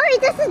 Mommy,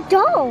 that's a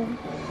doll.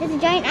 There's a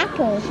giant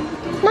apple.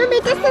 Mommy,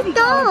 that's a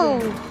doll.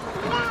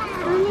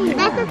 Mommy,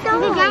 that's a doll.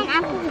 There's a giant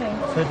apple here.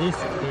 So this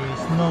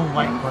is Snow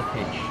White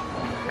Cottage.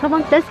 Come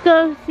on, let's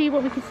go see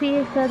what we can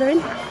see further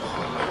in.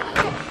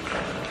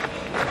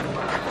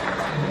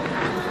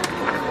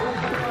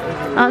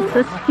 Oh, it's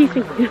so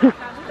confusing.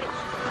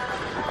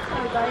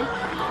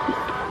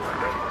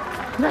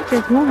 Look,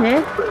 there's more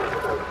here.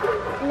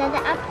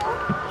 Another apple.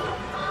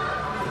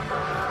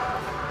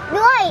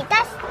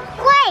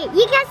 Wait,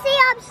 you can see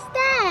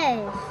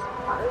upstairs.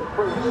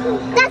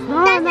 That's No,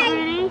 not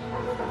really.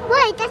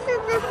 Wait, this is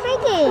the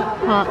thingy.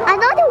 What?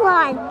 Another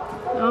one.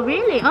 Oh,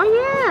 really? Oh,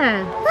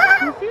 yeah.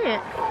 You see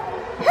it?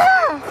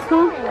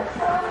 Cool.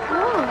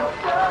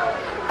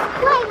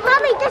 Wait,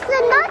 Mommy, there's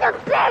another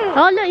bird.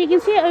 Oh, look, you can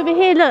see it over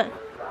here, look.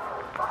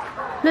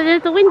 Look,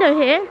 there's a window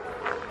here.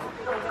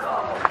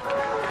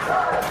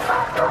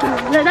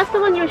 Look, that's the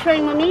one you were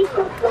showing, Mummy.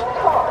 The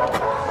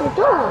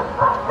door.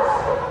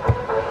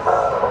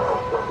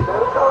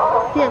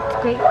 Yeah, it's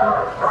great.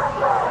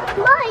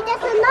 Mommy,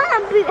 there's another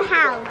boot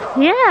house.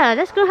 Yeah,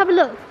 let's go have a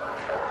look.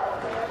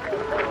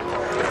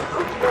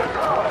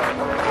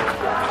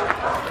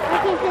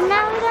 Okay, so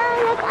now we're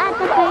gonna look at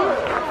the boot.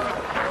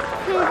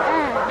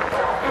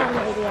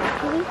 Maybe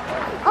actually.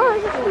 Oh,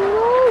 it's a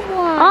small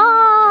one.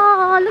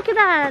 Oh, look at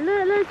that.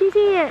 Look, you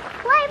see it.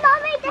 Wait,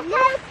 Mommy, that's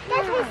Look.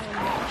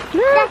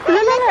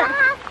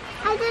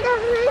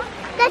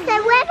 a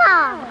river.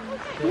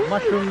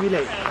 Mushroom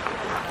Village.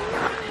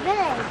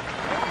 Village.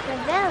 The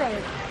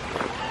village.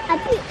 A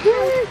big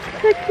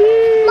So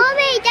cute.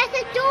 Mommy, that's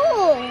a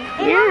door.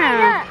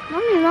 Yeah.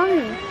 Mommy,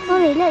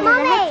 look, there's a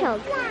hedgehog.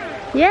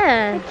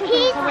 Yeah.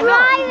 He's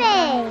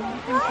driving.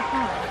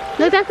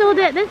 Look, that's all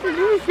that. This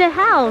is their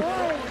house.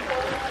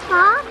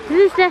 Huh?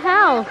 This is their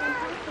house.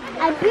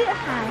 A boot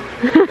house.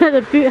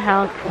 The boot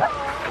house.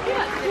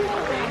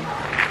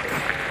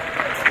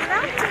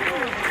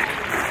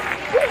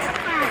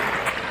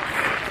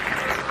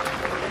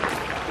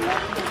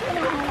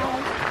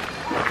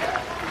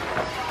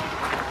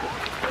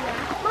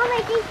 Mommy,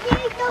 did you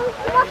see those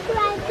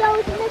mushrooms,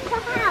 those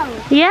little house?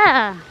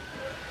 Yeah.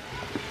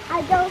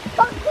 And those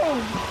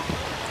buttons.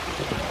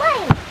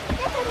 Wait,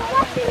 there's a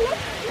mushroom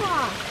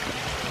little.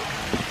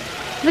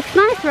 Looks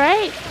nice,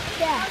 right?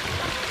 Yeah.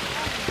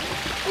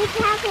 Be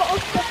careful of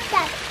the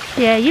steps.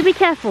 Yeah, you be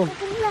careful.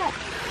 Look.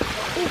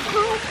 Be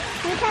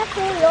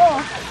careful,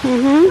 Lord.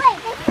 Mhm. Wait,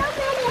 there's so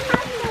many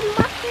houses of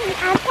mushrooms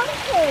and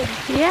pumpkins.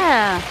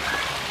 Yeah.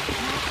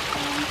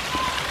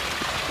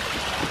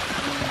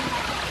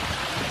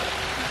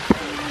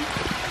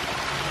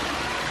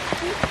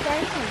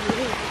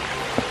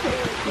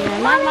 Yeah,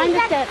 mind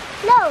the step.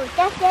 No,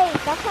 that's a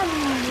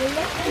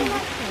mushroom.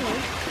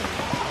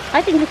 I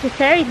think little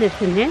fairy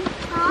lives in here.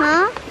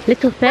 Huh?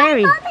 Little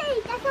fairy. Hey,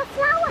 Mommy, that's a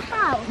flower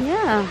house.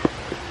 Yeah.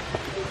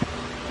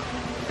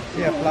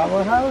 Yeah,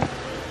 flower house.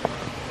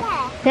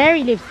 There.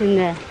 Fairy lives in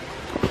there.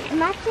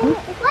 Mushroom.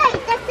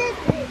 Wait, that's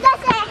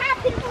a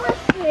happy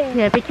mushroom.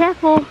 Yeah, be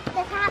careful. That's a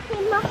happy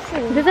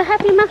mushroom. There's a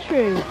happy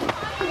mushroom.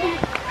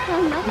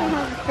 Oh, mushroom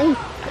has a face.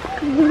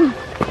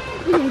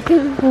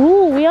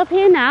 Ooh, we up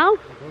here now.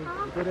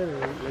 Go there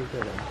later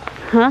then.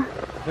 Huh?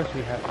 Because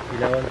we have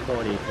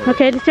 11:40.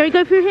 Okay, shall we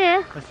go through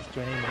here? Because it's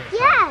 20 minutes.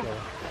 Yeah.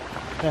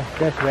 So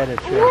that's where the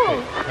trail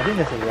is. I think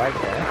there's a right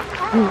there.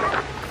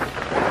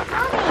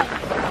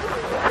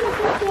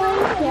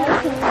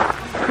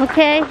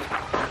 Okay.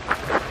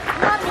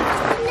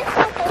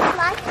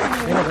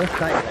 Yeah, those sides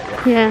like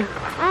that. Yeah.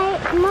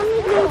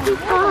 Mommy's going too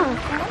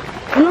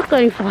fast. I'm not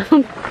going far.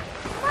 Mommy!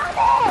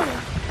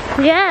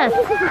 Yes.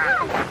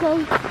 So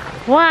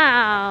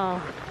Wow.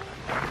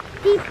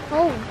 deep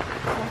hole.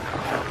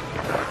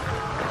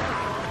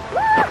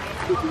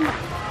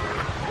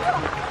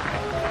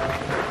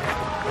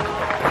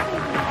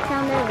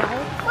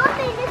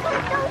 Mommy, this is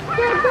those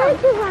They're going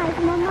to rise,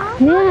 Mama.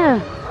 Yeah.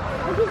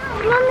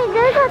 Mommy,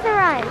 those are the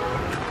rise.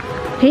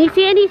 Can you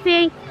see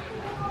anything?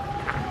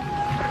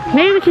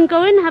 Maybe we can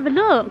go in and have a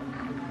look.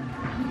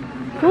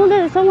 Oh,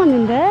 there's someone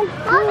in there.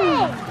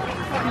 Mommy!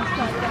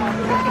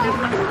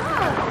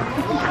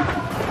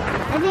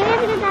 I think we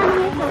have to go down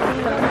here first.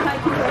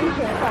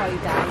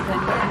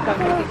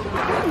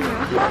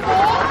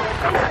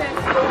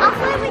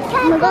 After we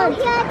can go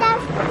here, then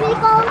we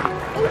go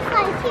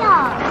inside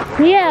here.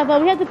 Yeah, but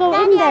we have to go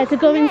in there to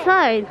go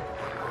inside.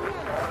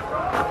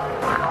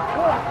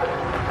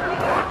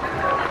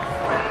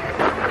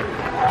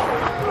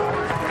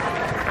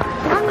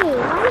 Mommy,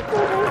 why are you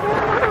going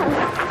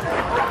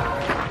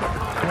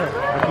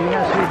You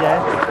can see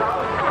that.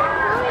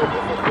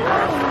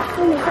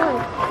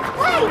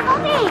 Wait,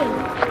 Mommy!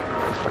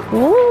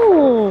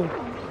 Oh,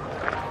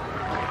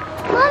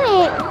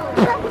 Mommy!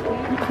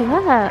 look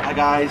at that. Hi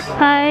guys.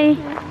 Hi.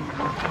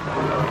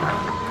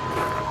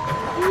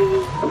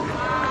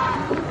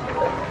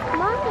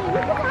 Mommy,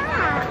 look at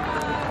that!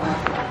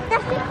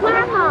 That's the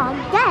grandma.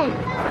 Dead.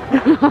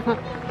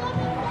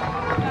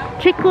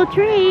 Trick or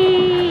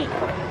treat.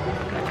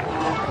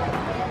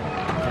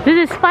 This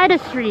is Spider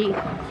Street.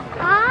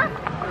 Huh?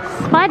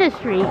 Spider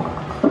Street.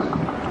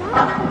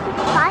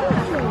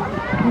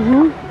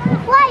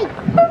 Wait!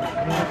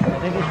 I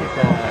think this is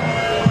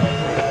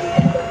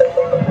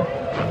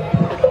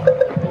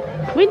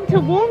Winter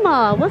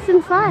warmer. What's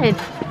inside?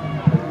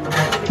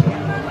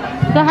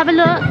 Go have a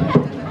look.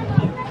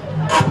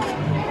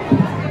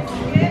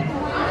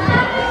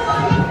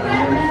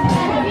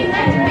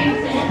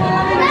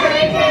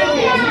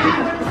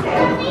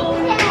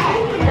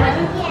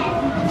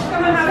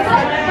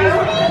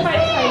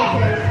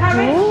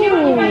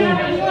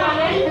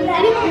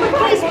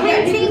 Face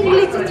painting,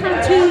 glitter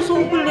tattoos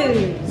or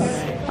balloons.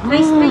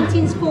 Face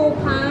painting's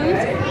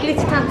 £4,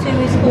 glitter tattoo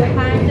is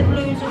 £4, the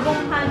balloons are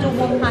 £1 or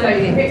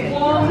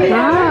 £1.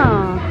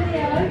 Wow.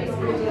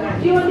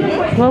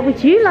 What would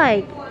you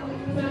like?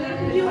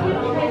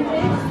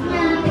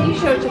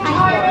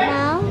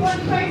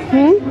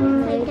 Hmm?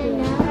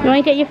 You want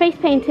to get your face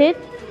painted?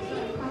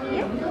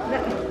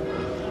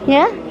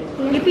 Yeah?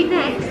 You'll be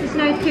next, there's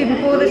no queue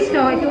before the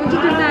start. If you want to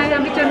do now,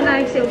 have it done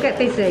now, so it'll get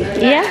busy.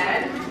 Yeah?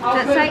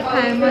 That's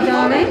 £8, my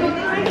darling.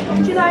 What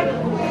would you like?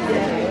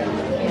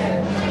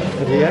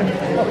 What do you have?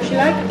 What would you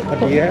like? What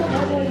do you have?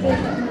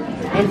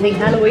 Anything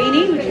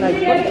Halloweeny? Would you like a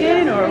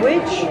pumpkin or a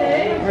witch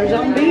or a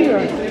zombie or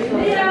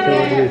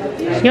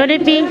You want to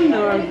be?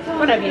 or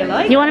whatever you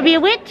like? You want to be a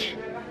witch?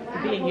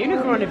 Be a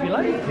unicorn if you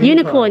like.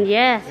 Unicorn,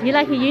 yes. You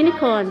like a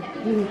unicorn.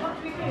 You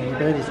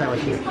better decide what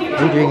you're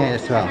doing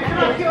it as well.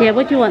 Yeah,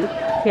 what do you want to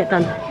get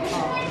done?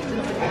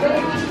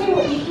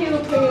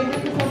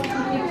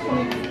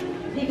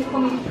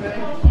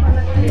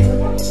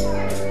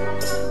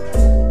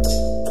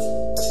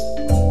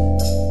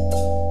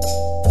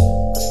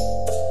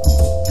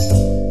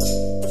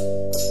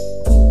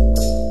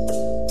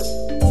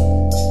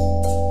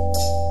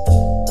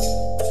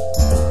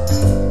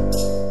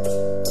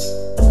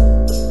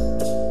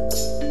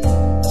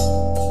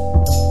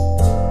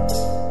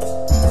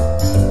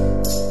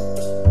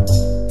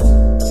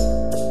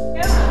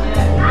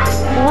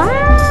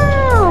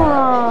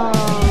 Wow!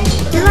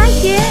 You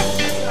like it?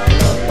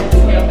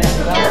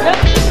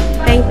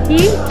 Thank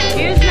you.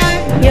 Cheers now.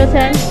 Your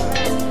turn.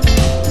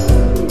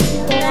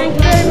 Thank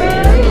you very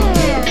much.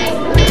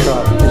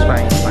 It's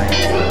fine, it's fine.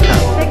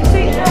 Take a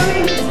seat,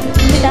 darling.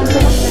 Sit down.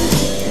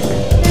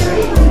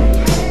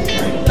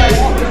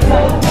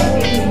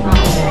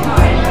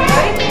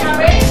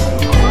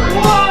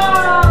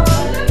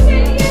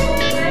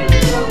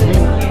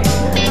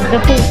 The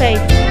full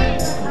face.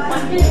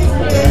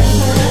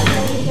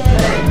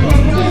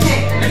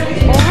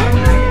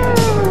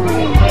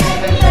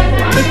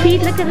 The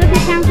teeth, look at the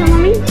camera,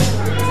 mommy.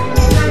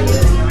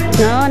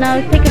 No,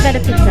 take a better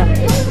picture.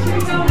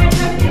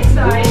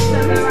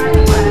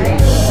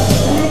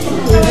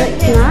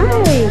 Looks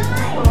nice.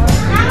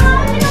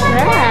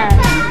 Yeah.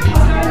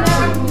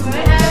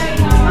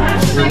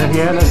 Look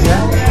here, look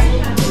here.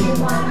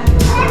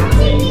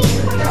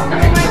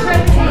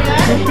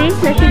 Let's see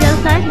the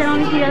other side. Let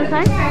me see the other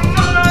side.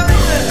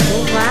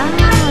 Oh, wow,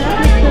 that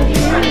looks so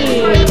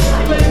sweet.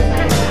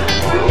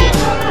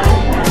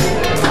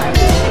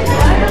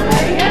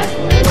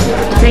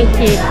 Thank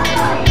you.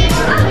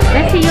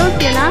 Let's see yours,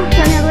 you know.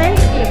 Turn it away.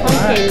 Your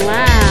pumpkin.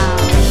 Wow.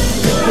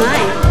 Looks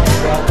nice.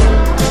 Oh,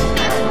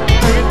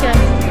 look good. Okay.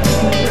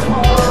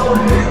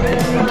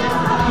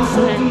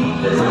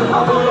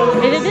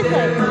 Is it this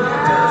way?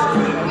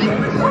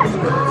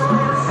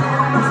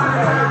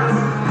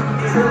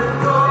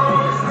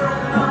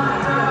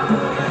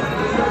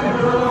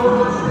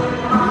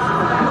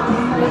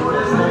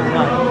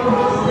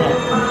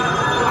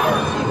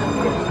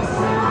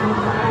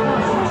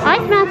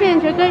 Ice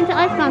Mountains, we're going to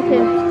Ice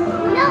Mountains.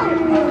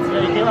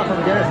 Yeah, you came up from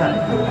the other side.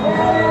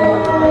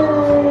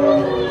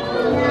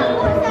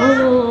 Oh,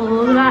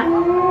 look at that.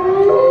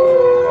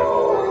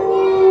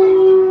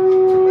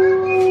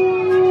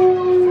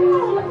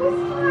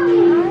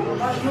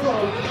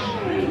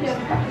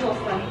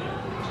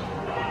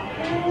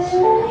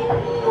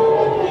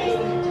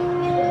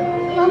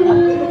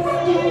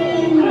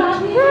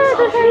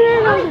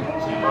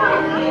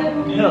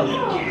 No,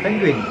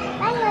 penguin.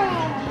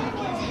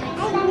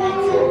 Oh my God.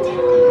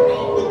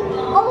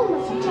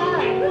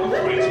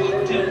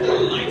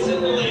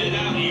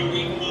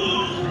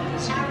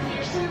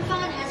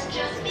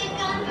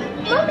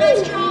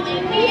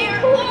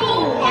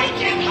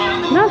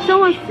 No,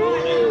 someone's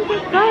singing the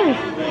ghost.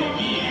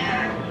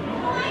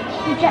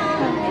 Is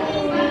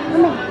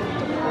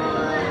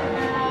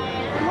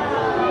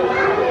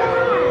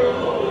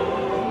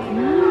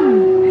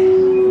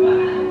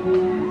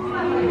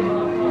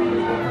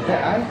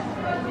that ice?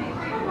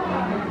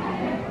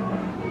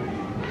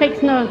 Fake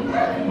snow.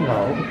 No.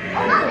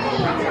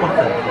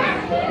 Butter.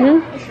 Hmm?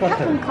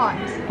 Butter.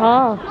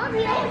 Oh.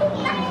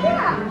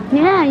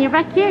 Yeah, you're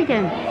back here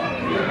again.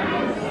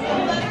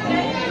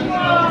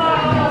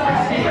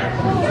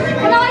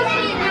 Can I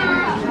see it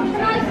now?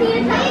 Can I see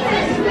it now?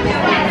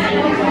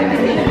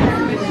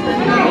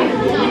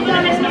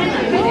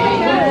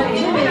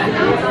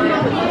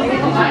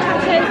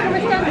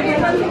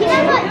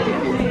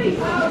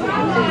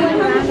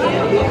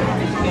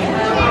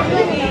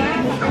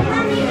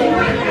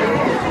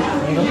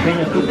 You don't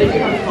paint a cookie?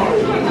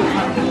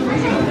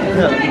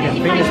 No, you can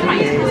paint a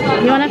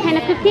cookie. You want to paint a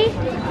cookie?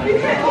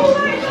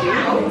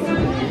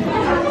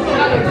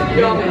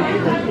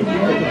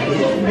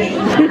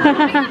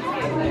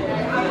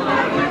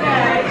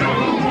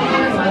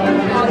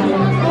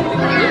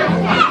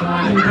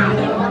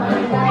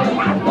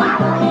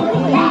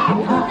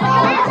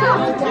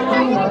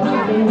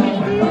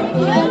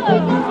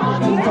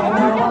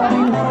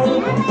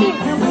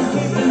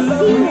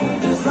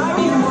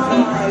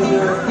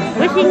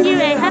 Wishing you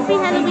a happy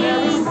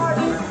Halloween.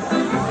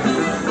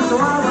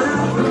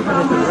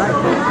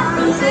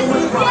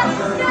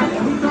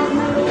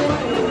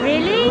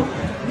 Really?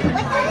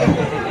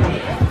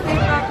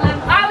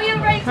 Are we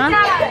ready to Huh?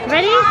 go?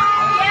 Ready?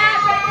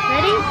 Yeah,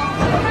 Ready?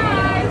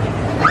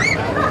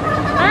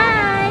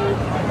 Bye.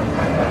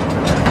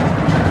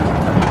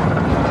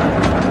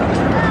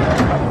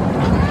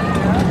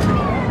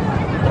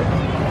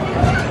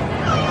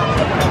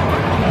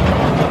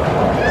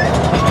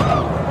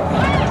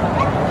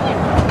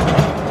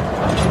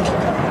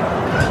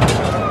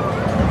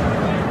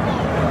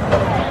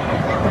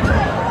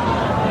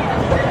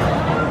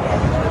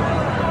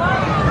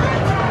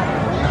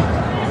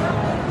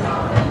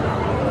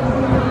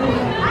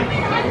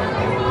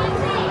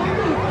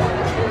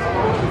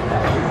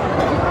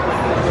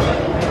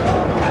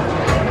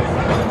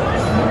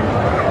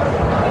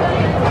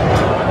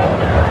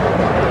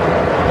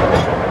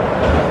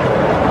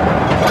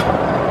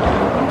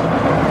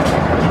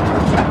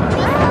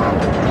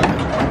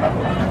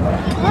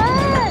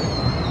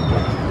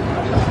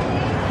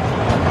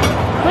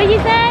 What did you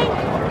say?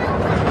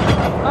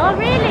 Oh,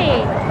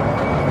 really?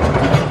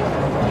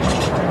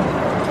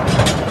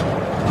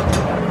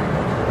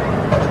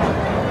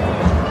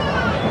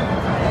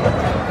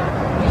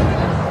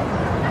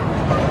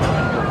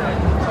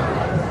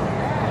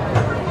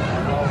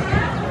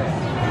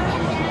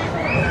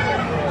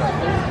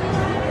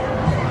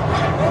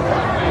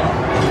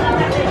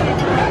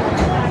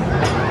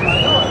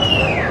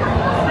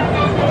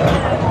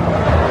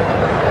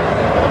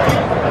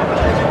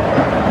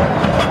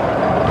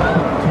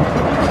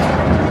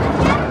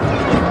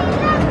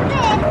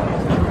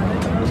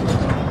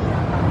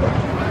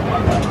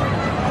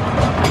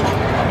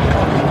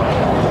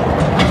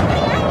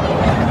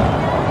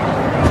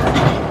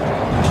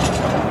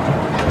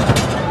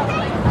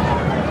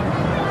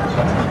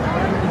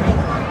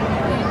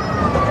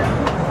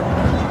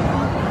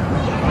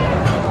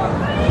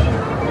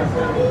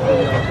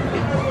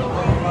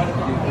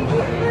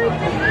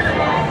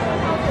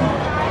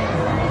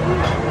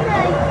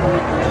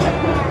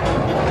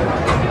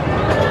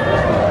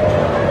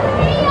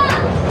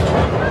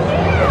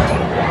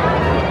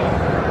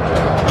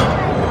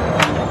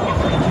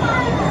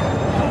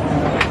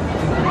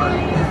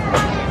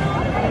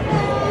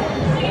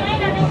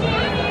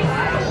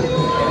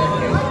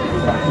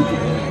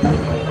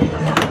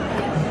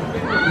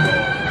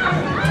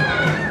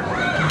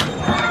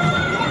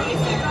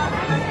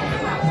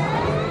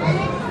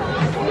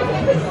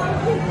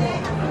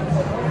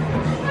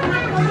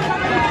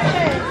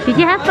 Did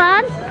you have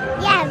fun?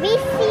 Yeah, we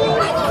see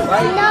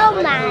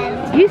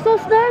snowman. You saw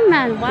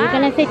snowman. Wow. You're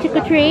gonna say trick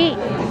or treat?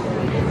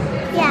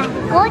 Yeah,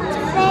 what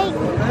fake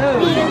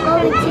we are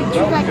going to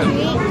trick or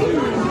treat?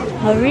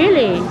 Oh,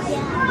 really?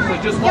 So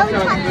just walk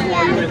out and when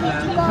you're in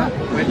there.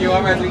 When you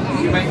are ready,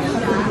 you make it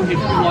if you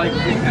like,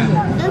 you can.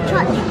 Don't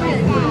touch it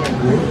right now.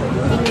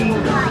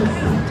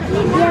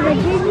 Yeah, but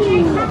you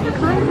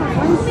can't have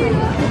one thing.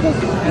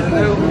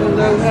 Hello,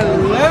 hello,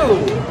 hello,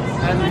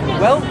 and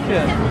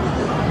welcome.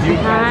 You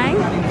Hi.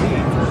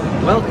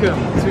 Welcome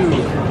to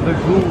the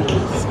Ghoul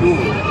School.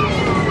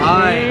 I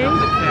am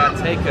the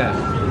caretaker,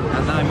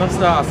 and I must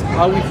ask,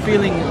 are we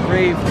feeling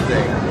brave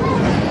today?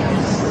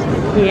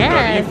 Yeah.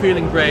 Are you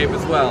feeling brave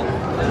as well?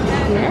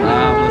 Yeah.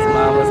 Marvellous,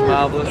 marvellous,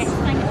 marvellous.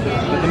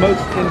 But the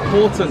most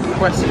important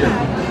question,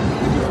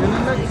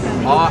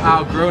 are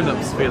our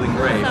grown-ups feeling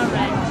brave?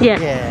 Yes.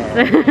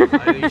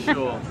 Are you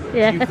sure?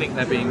 Yeah. Do you think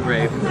they're being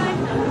brave?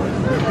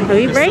 Are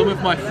you brave? Some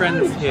of my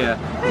friends here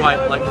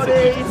quite like to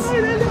teach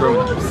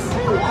grown-ups.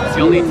 So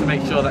you'll need to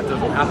make sure that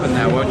doesn't happen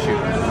now, won't you?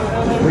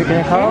 We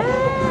can call?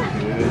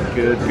 Good,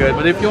 good, good.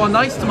 But if you're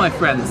nice to my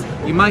friends,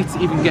 you might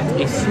even get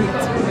a sweet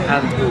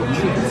and or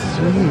treats.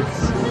 Sweets.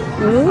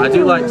 I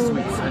do like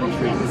sweets and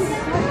treats.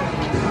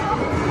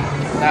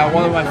 Now,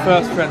 one of my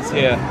first friends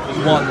here is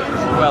one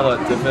Cruella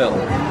de Vil.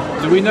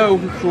 Do we know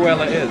who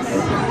Cruella is?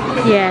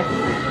 Yes.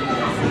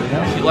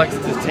 She likes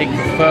to take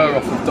the fur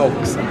off of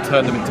dogs and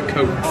turn them into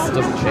coats,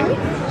 doesn't she?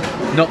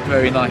 Not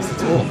very nice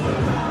at all.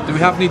 Do we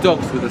have any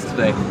dogs with us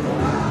today?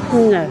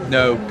 No.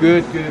 No,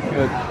 good.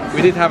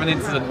 We did have an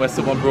incident where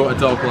someone brought a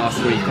dog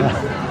last week.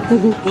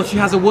 Well, she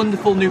has a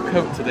wonderful new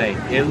coat today.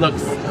 It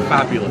looks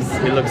fabulous.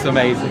 It looks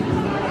amazing.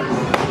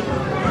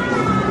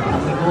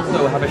 We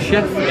also have a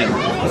chef in.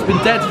 He's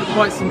been dead for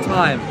quite some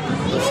time,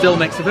 but still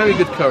makes a very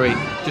good curry.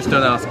 Just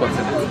don't ask what's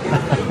in it.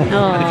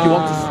 And if you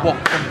want to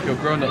swap some of your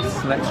grown-ups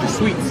some extra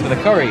sweets for the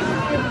curry,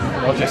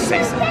 I'll just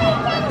say so.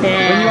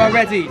 Yeah. When you are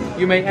ready,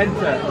 you may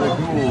enter the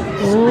ghoul.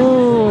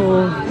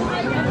 Ooh.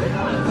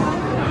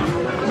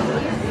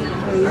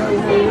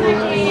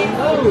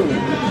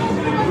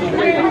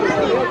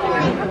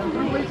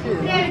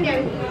 There we go.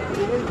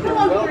 Come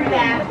on through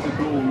there.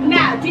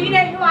 Now, do you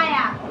know who I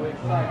am?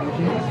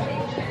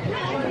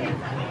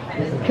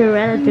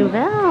 Cruella de Vil.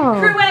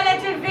 Cruella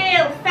de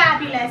Vil,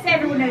 fabulous.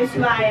 Everyone knows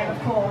who I am,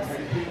 of course.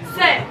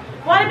 So,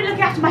 while I've been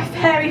looking after my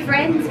furry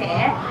friends here,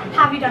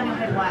 have you done your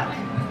homework?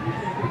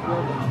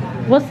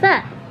 What's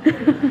that?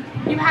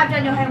 You have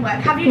done your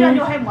homework. Have you done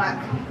your homework?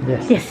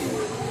 Yes. Yes.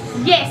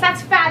 Yes,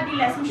 that's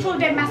fabulous. I'm sure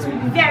Dave Master will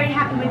be very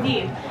happy with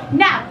you.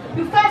 Now,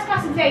 your first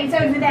class of the day is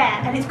over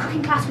there, and it's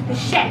cooking class with the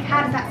chef.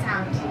 How does that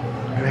sound?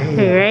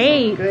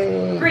 Great.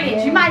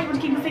 Brilliant. You might want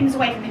to keep your fingers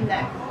away from him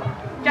though.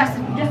 Just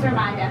a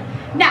reminder.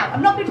 Now,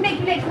 I'm not going to make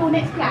you late for your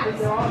next class.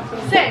 So,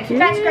 if you'd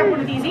like to grab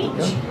one of these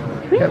each.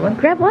 Grab one?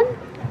 Grab one.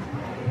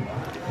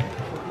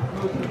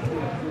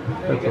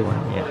 Purple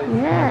one, yeah.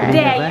 Yeah.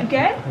 There you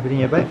go. Put it in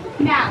your bag.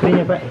 Now, Put it in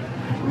your bag.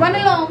 run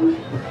along.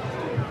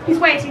 He's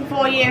waiting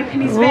for you,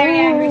 and he's very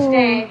angry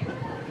today.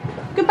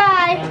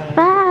 Goodbye.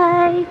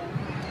 Bye.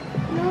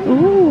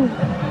 Ooh.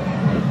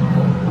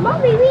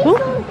 Mommy, we Ooh.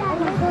 saw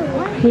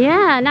that.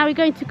 Yeah, now we're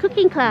going to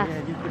cooking class.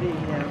 Yeah, just put it in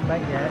your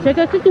bag, yeah. Shall we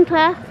go cooking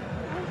class?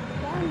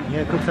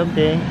 Yeah, cook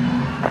something.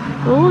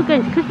 Oh, we're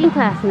going to cooking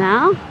class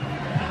now.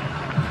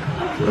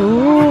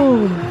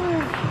 Oh.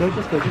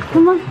 Just go.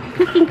 Come on,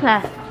 cooking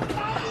class.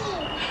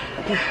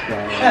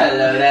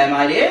 Hello there,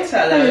 my dears.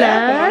 Hello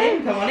there.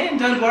 Come on in.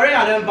 Don't worry,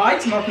 I don't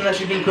bite not unless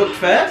you've been cooked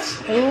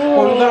first.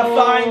 Well, we've got a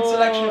fine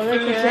selection of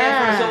food here for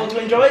us all to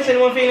enjoy. Is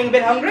anyone feeling a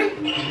bit hungry?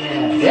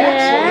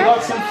 Yes. Well, we've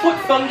got some foot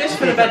fungus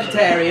for the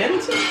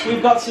vegetarians.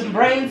 We've got some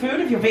brain food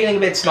if you're feeling a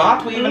bit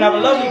smart. We even have a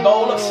lovely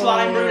bowl of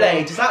slime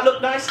brulee. Does that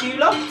look nice to you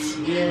lots?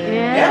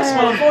 Yes.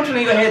 Well,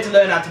 unfortunately, you're here to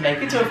learn how to make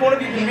it. So if one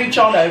of you can reach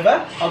on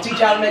over, I'll teach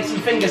you how to make some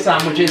finger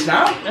sandwiches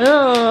now.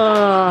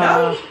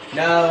 Oh.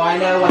 No, I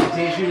know what it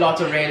is you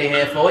lot are really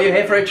here for. You're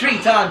here for a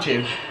treat, aren't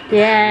you?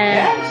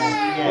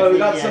 Yes. Well, we've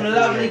got some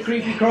lovely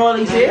creepy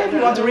crawlies here. If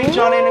you want to reach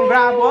on in and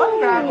grab one,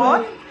 grab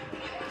one.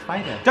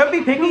 Spider. Don't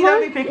be picky,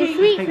 don't be picky.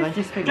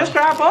 Just Just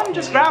grab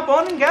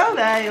one and go.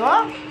 There you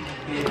are.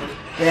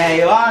 There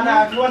you are.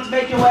 Now, if you want to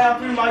make your way up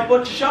through my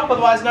butcher shop,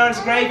 otherwise known as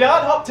a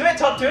graveyard, hop to it,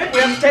 hop to it.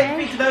 We have to take the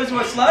feet to those who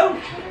are slow.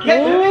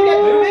 Get moving,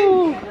 get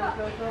moving.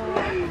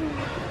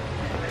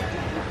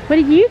 What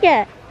did you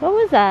get? What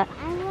was that?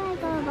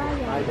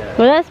 Was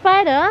that a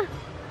spider?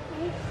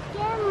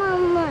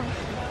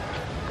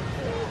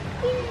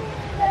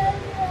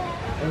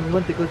 And we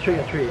want to go trick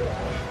or treat.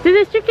 This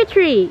is trick or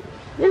treat.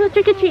 This is what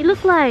trick or treat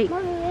looks like. No,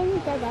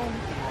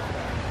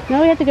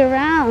 we have to go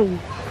around.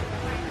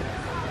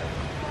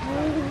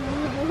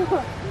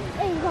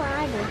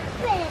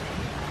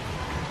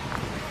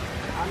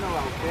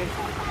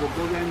 We'll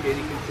go down there,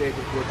 you can take a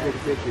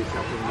picture of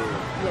yourself from there.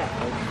 Yeah.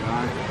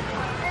 Right.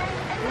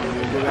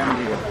 We'll go down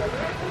there.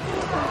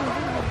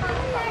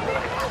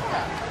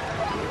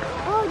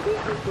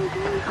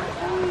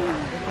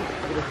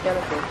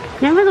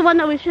 Remember the one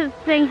that we should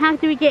saying, how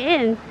do we get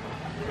in?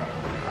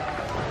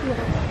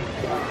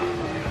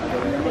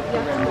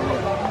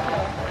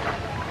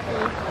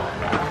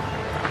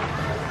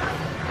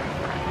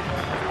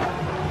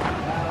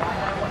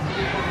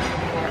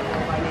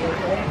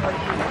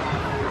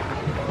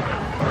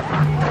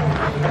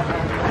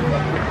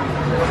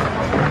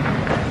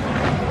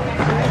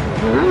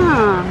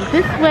 Ah,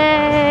 this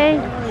way.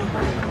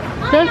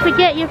 Don't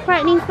forget your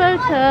frightening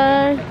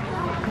photo.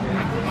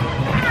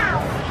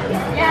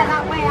 Yeah,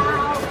 that way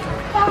out.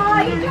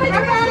 Bye. Enjoy the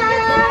ride.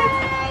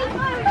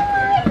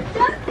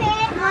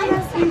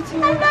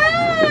 Hello.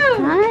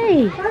 Hi.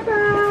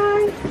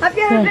 Bye-bye. Have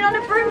you ever been on a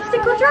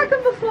broomstick or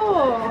dragon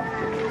before?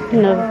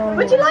 No.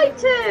 Would you like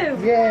to?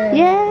 Yeah.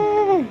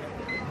 Yeah.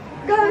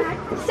 Go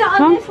sit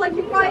on this like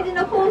you're riding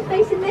a horse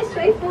facing this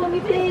way for me,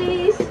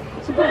 please.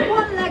 So put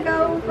one leg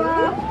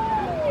over.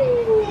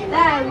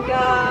 There we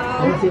go.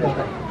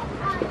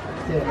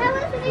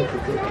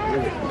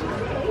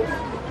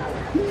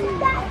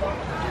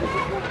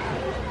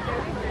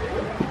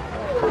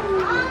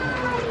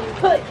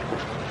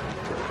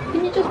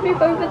 Can you just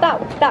move over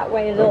that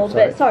way a little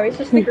bit? Sorry, it's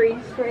just the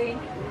green screen.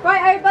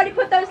 Right, everybody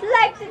put those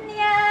legs in the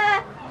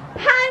air.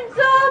 Hands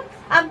up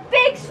and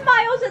big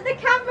smiles at the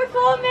camera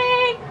for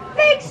me.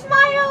 Big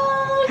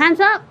smiles! Hands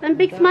up and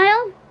big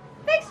smile.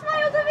 Big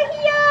smiles over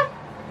here!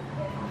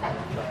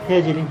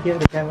 Here, Julie, here,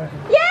 the camera.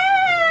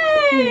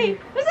 Yay!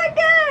 Was that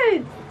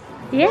good?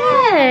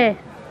 Yeah.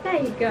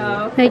 There you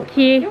go. Thank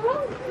you. You're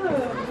welcome.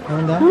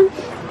 Going down.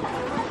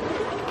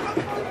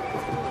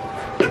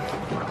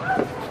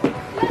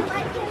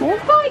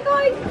 Bye,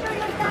 guys.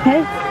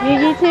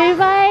 You too,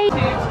 bye.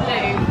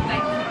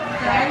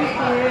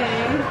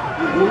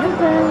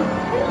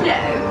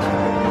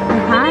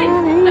 Hi.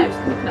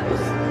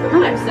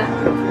 Closer.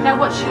 Now,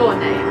 what's your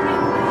name?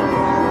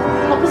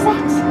 What was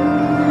that?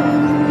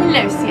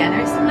 Hello, Sienna.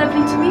 It's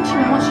lovely to meet you.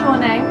 And what's your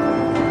name?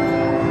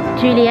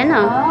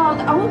 Juliana.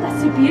 Oh,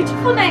 that's a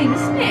beautiful name,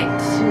 isn't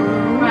it?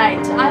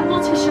 Right. I'm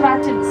Morticia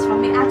Adams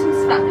from the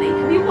Adams family.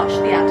 Have you watched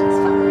the Adams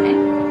family?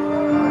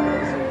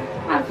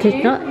 Have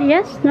you? Not,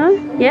 yes, no,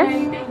 yes.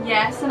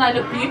 Yes, and I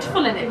look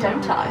beautiful in it,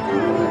 don't I?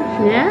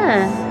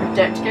 Yeah.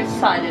 Don't go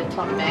silent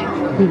on me.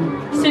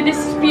 So this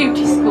is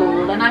beauty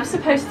school, and I'm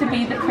supposed to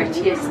be the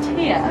prettiest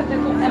here.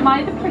 Am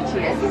I the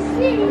prettiest?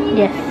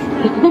 Yes.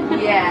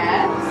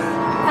 Yes.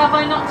 Have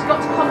I not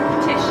got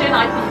competition?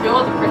 I think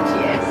you're the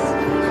prettiest.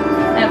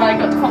 Have I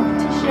got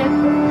competition?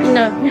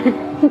 No.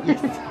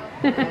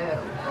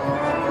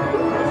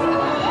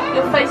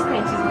 Your face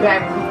paint is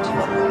very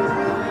beautiful.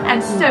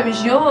 And so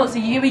is yours. Are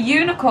you a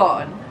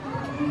unicorn?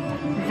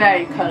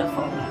 Very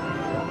colourful.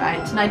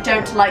 Right, and I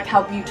don't like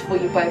how beautiful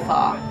you both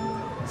are.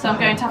 So I'm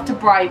going to have to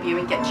bribe you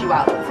and get you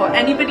out before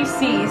anybody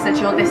sees that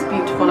you're this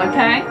beautiful,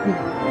 okay?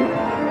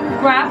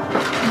 Grab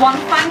one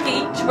fang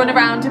each, run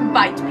around and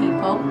bite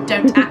people.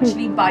 Don't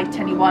actually bite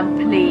anyone,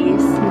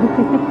 please.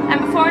 And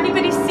before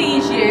anybody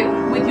sees you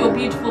with your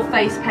beautiful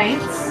face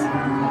paints,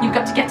 you've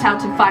got to get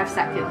out in 5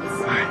 seconds.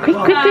 Quick.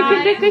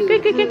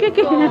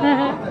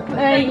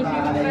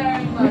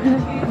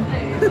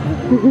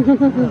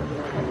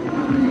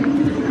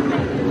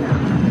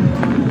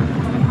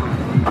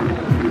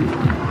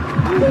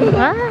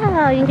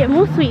 Wow, you can get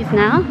more sweets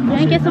now. You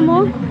want to get some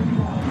more?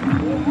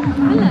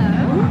 Hello.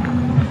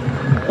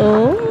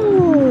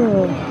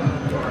 Oh.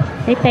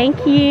 Hey,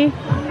 thank you.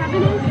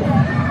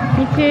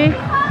 You too.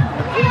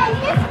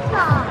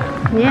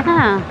 Yeah.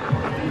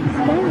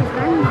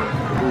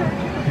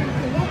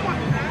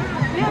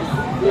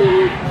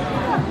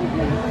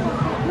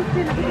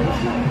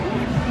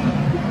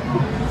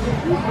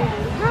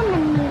 How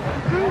many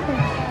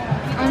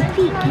and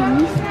feet can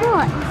you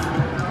spot?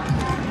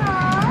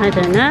 I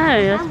don't know.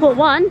 Let's put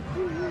one.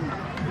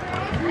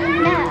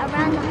 No,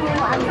 around the whole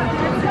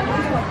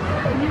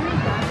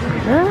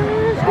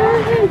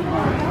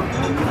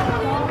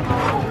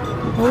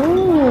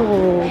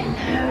Oh.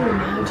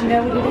 Do you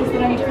know what it is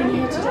that I'm doing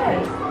here today?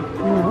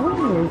 No.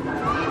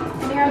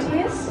 Any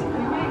ideas?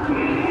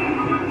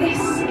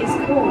 This is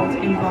called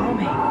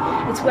embalming.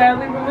 It's where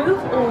we remove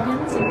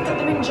organs and put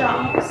them in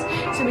jars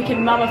so we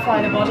can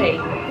mummify the body.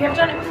 You ever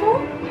done it before?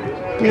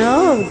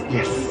 No.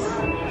 Yes.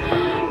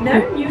 No?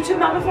 New to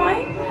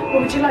mummifying? Or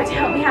would you like to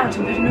help me out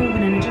and put an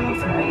organ in a jar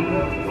for me?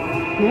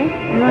 Yeah.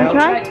 You want to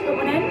try? Would you like to put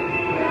one in?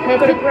 We've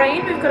got a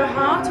brain, we've got a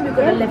heart, and we've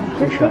got a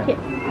liver. Just take it.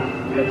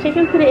 Take it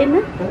and put it in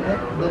there.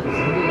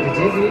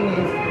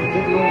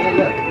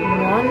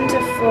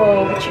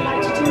 Wonderful. Would you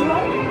like to do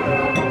one?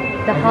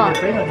 The heart.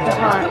 The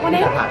heart. Put one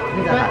in?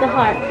 What's the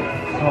heart?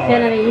 Yeah,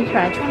 no, you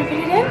try. Do you want to put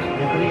it in?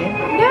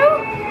 No?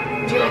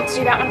 Would you like to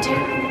do that one too?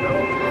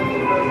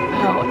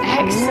 Oh,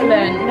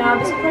 excellent. Now,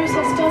 this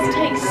process does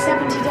take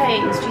 70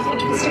 days. Do you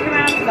think you can stick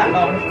around for that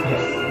long?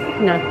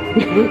 No.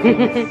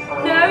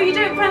 No, you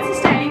don't fancy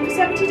staying for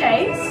 70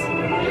 days?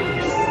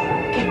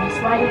 Goodness,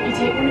 why don't you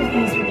take one of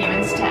these with you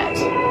instead?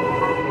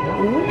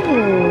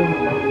 Ooh.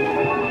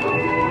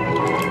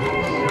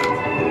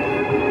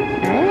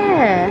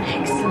 Yeah.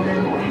 Excellent.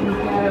 There we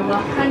go.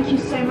 Well, thank you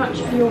so much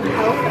for your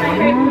help, and I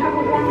hope you have a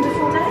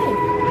wonderful day.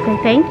 So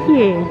thank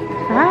you.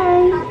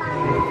 Bye.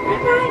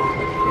 Bye-bye.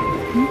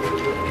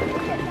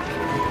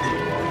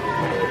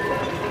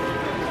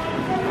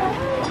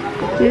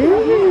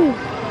 Ooh.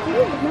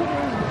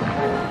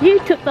 You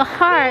took the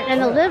heart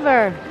and the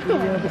liver. You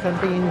want to put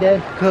something in there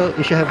to cook.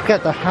 You should have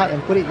cut the heart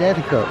and put it there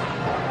to cook.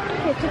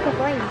 It took a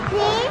brain.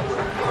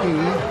 See?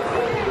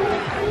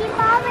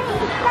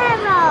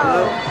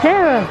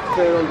 Sarah.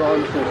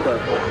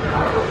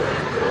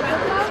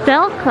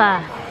 Spell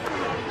class.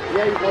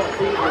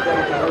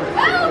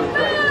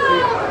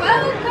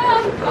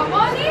 Welcome! Come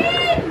on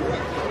in!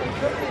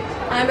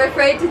 I'm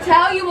afraid to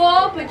tell you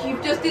all, but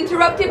you've just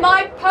interrupted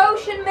my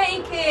potion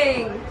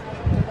making.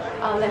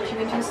 I'll let you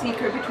into a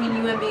secret between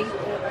you and me.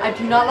 I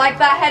do not like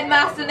that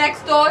headmaster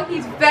next door.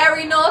 He's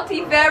very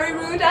naughty, very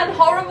rude, and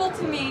horrible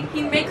to me.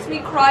 He makes me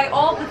cry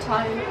all the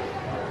time.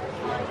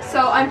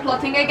 So I'm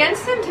plotting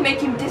against him to make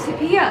him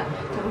disappear.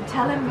 Don't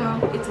tell him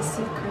though, it's a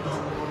secret.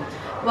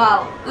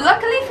 Well,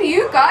 luckily for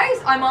you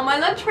guys, I'm on my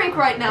lunch break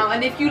right now,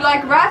 and if you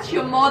like rats,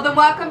 you're more than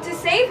welcome to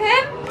save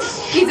him.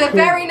 He's a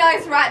very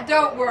nice rat,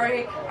 don't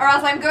worry, or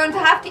else I'm going to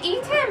have to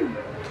eat him.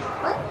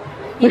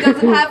 He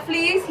doesn't have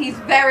fleas, he's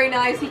very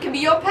nice, he can be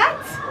your pet.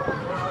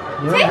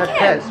 You don't have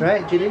pets,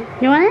 right, Julie?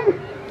 You want it?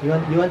 You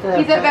want to have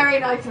He's a very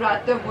nice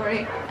rat, don't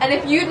worry. And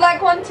if you'd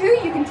like one too,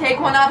 you can take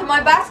one out of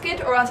my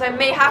basket, or else I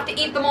may have to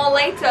eat them all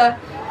later.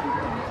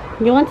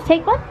 You want to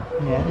take one?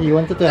 Yeah, you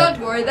wanted to. Don't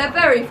worry, they're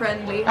very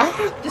friendly.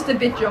 Just a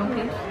bit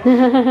jumpy.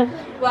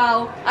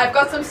 Well, I've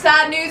got some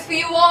sad news for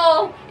you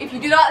all. If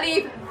you do not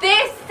leave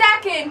this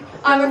second,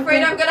 I'm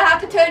afraid I'm gonna have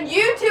to turn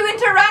you two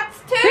into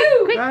rats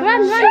too. Quick,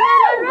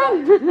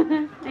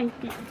 run. Thank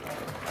you.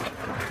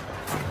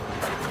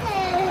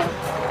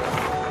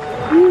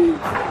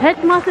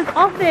 Headmaster's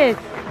office.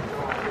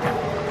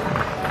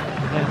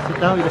 Yeah, sit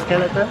down with the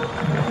skeleton.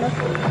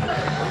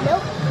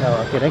 Nope. No,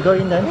 okay, then go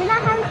in then.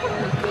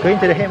 Go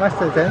into the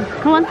headmaster's then.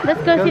 Come on,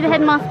 let's go see the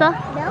headmaster.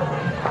 No,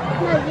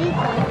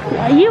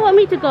 you want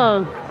me to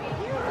go?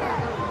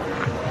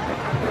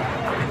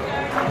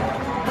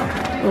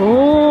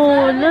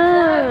 Oh,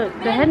 look,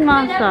 the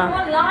headmaster.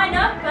 Everyone line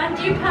up and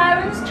you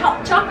parents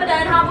chop and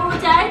don't have all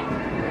day.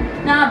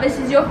 Now this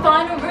is your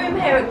final room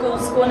here at Ghoul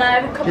School and I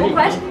have a couple of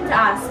questions to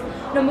ask.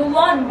 Number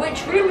one,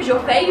 which room is your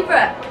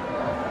favourite?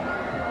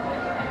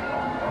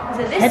 Is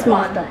it this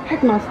one?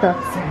 Headmaster.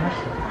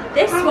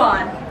 This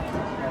one?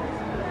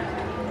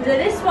 Is it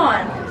this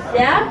one?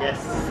 Yeah? Yes.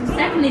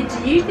 Secondly,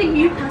 do you think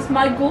you passed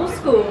my Ghoul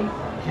School?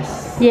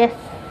 Yes. Yes.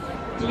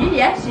 Do you?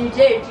 Yes, you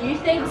do. Do you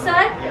think so?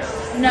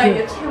 Yes. No,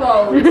 you're too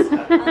old.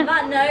 On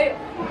that note,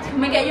 can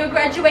we get your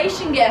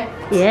graduation gift?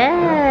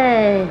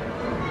 Yay.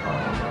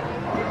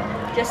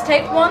 Just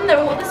take one, they're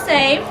all the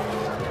same.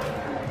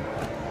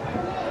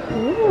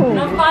 Ooh. And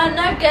on final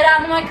note, get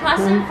out of my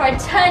classroom before I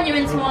turn you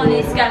into one of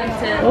these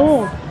skeletons.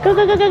 Oh, go.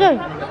 Another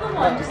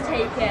one, just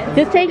take it.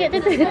 Just take it.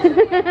 Julie,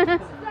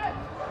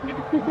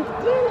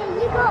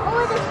 you got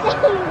all the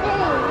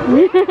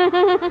same thing.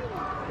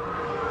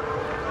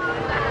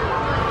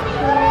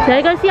 Shall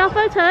I go see our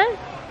photo?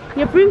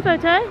 Your broom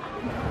photo?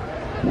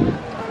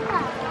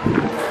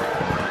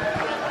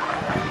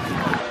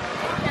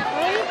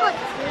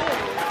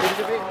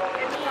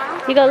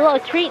 You got a lot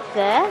of treats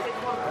there.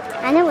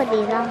 I know what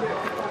these are.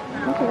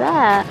 Look at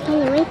that.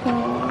 Hey, wait a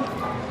minute.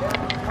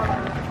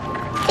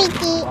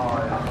 Sticky.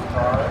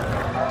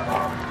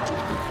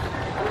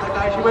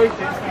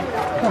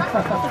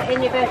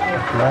 In your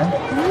bedroom.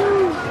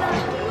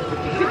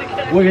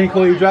 We're going to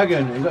call you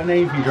Dragon. We've got a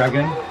name for you,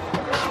 Dragon.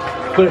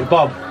 Call it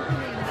Bob.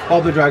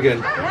 Bob the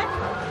Dragon.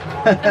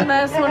 And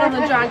there's one on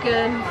the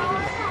dragon.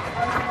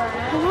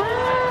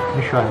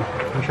 Which one?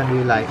 Which one do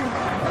you like?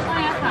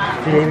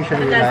 Today, which one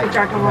do you like? There's the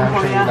dragon one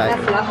for you.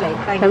 That's lovely.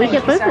 Thank Can we you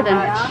get both so of them?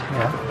 much.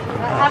 Yeah.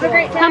 Have a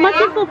great day. How much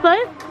is for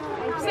both?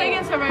 Say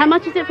again, sorry. How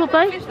much is it for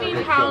both?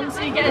 £15,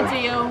 so you get a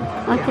deal.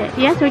 Okay.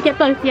 Yes, we get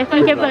both. Yes,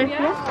 we get both.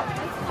 Yeah.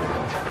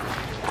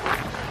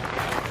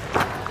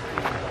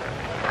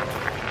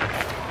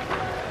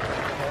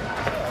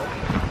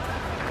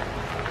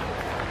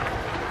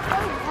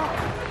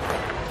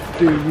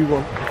 Do you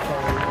want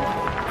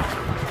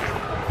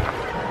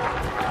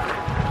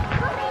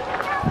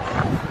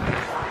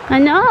I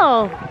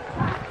know.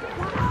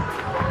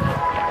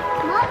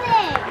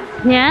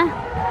 Mommy. Yeah.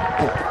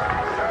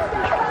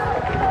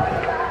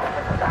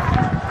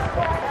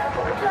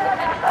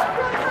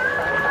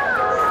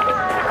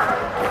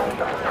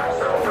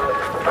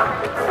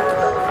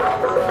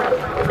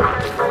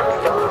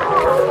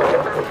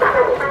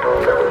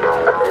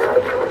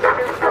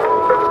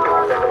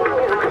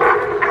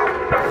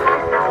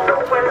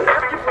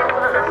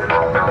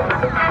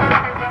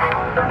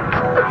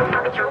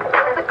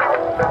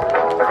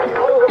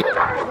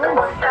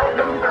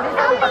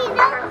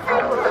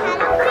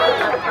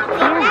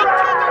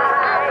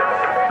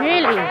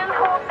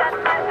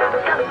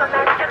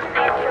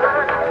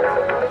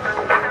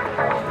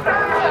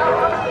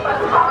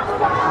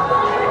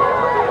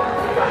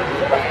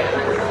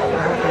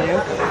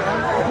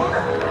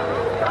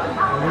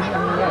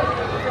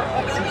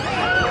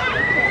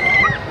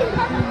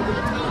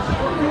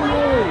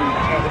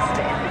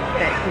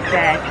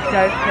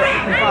 Don't put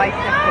the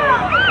bicycle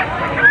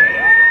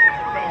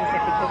but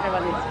instead because they're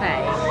on his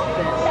face,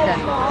 the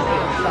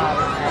star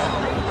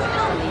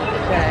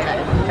so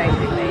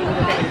basically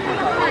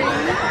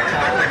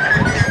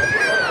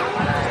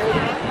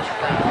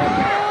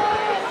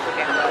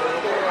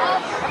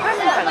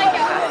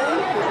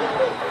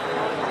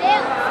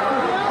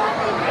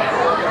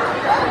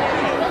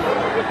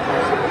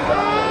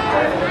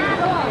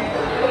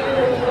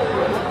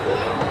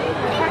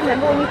I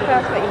remember when you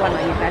first got your one on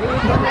your belly,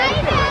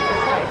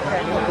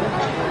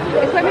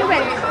 it's when we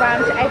went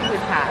round to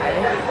Edward's house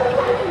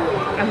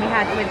and we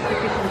went to the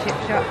fish and chip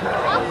shop.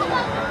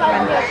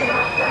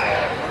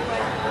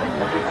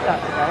 Lovely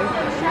stuff though.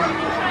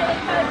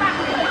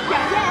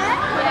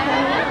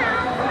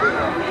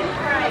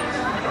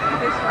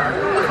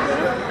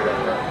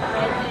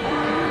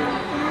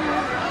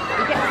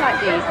 He gets like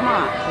these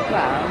marks as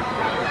well.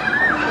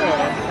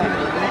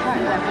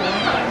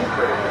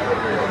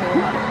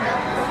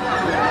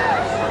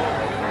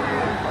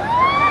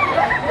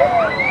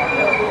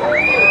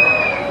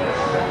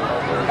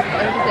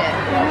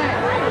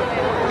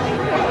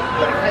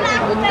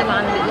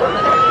 Wonderland, it looks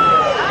like.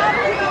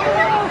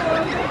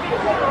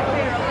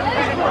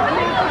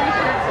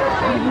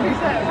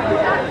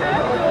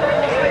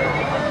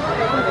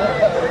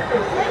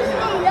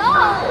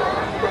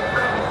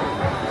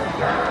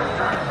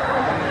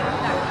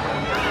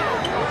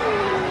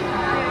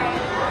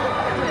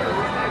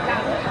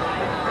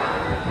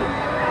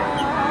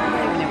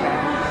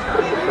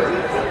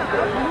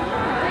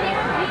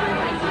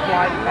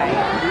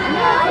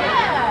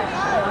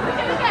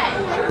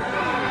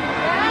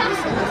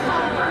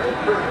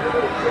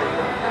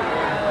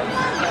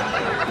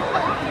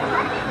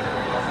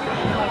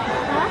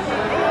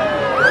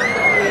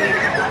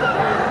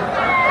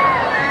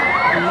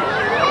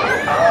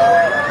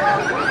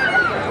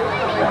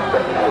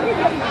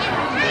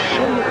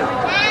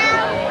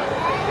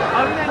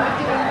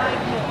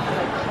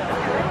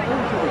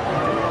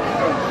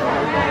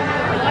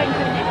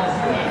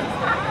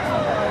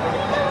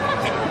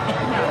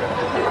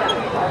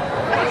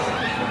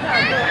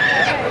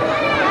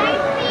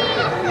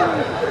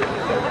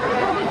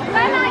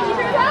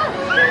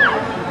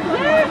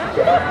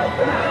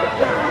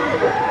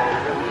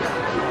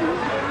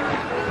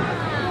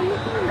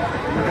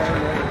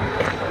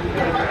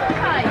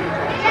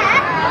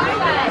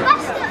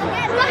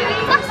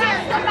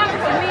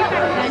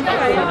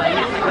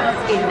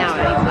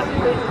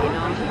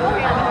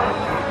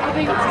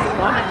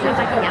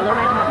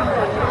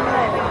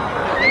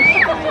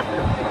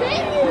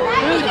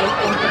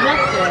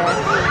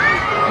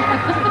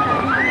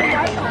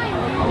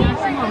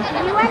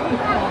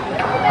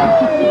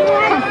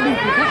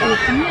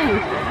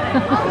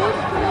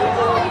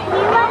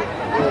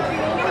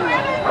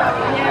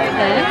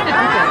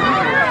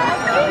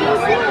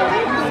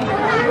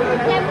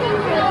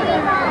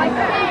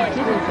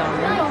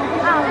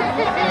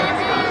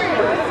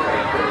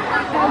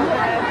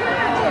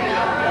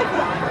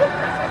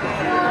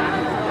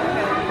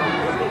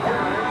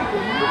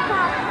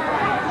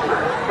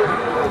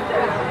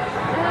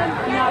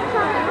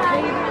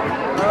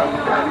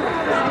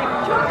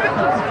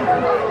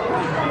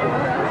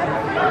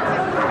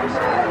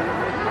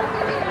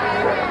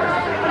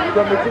 Do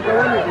you want me to go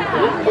on with you?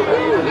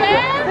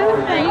 Yeah,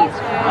 thanks.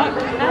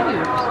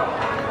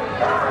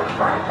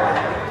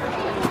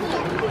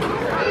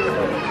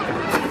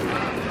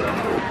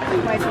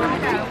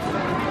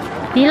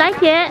 Do you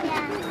like it?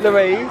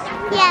 Louise?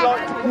 Yeah.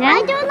 Yeah?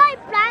 I don't like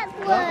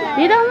Blackwood.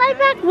 You don't like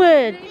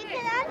Blackwood? Because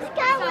I'm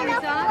scared when I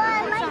fall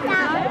like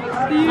that.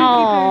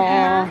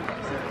 Aww.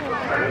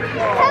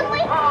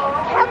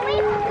 Can we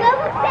go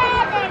to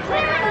bed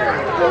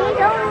and we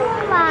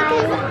don't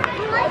mind?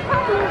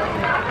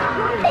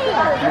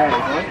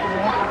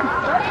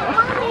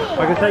 I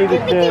can tell you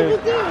this.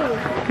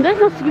 That's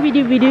not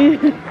Scooby-Dooby-Doo.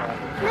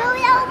 No,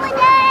 over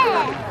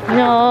there.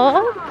 No.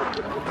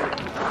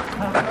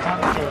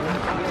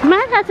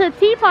 Man, that's a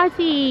tea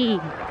party.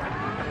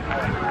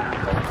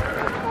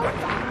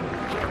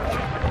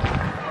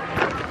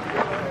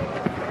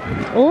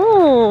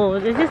 Oh,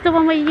 is this the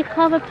one where you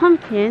carve a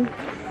pumpkin?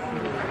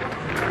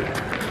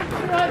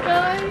 Right,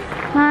 guys.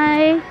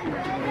 Hi.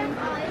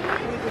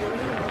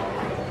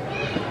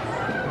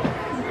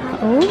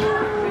 Oh. You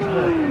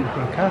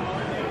can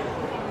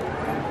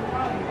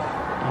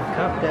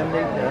cut them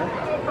later.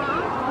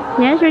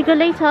 Yeah, should we go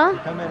later?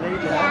 Come in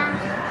later.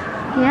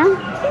 Yeah?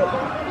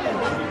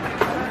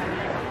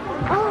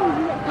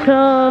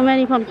 So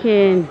many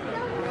pumpkins.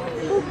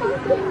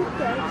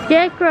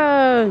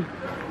 Scarecrow.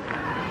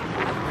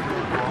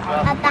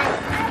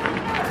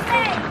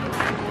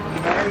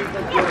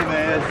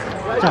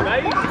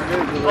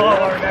 Oh,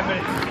 I remember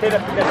this kid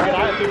up to get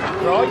out of it.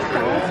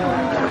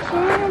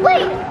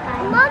 Wait,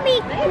 Mommy,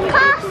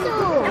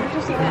 castle.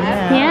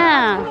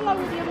 Yeah.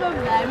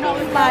 Not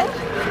with like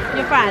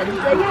your friends.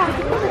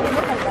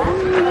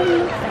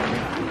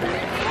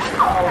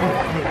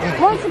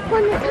 Once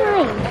upon a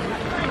time.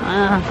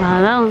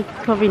 That one's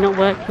probably not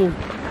working.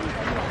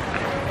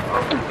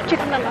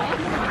 Chicken alive.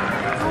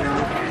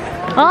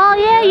 Oh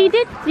yeah, you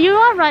did. You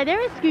are right. There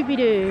is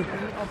Scooby-Doo.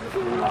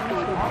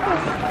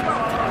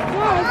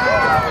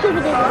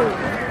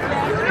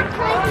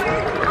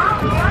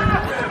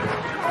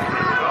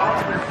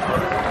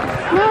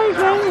 No, it's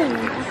raining.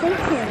 I think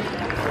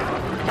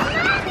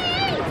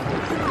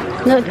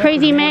so. No,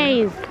 Crazy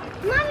Maze.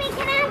 Mommy,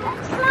 can I have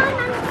slime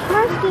and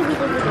more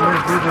Scooby-Doo?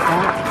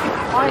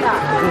 Go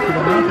to the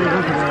maze, go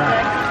to the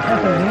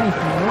That's a maze,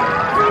 no?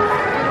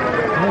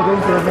 No,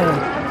 going to the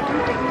maze.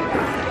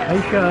 Are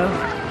you sure?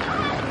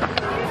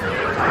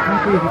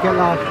 Maybe if you get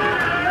lost.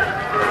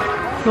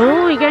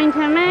 Oh, we're going to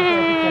a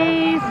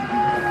maze.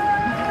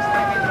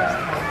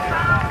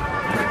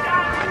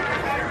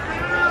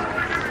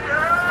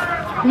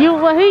 Who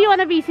you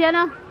want to be,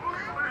 Sienna?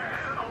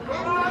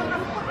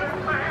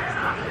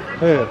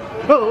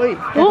 Oh, wait.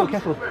 Careful,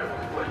 careful.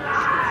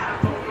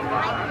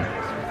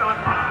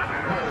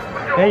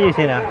 There you,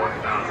 Sienna.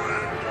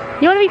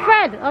 You want to be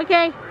Fred?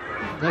 Okay.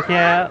 Look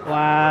here.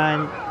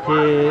 1,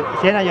 2.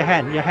 Sienna, your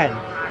hand. Your hand.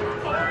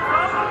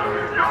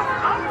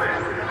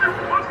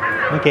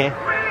 Okay.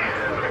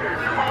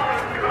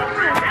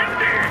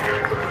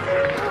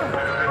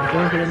 I'm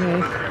going to the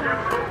maze.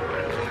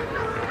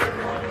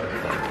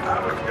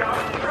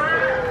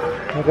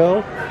 Now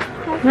go.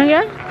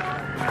 Okay.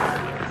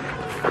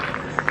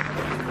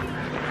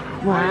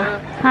 Wow.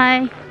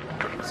 Hi.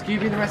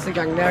 Scooby and the rest of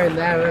the gang, they're in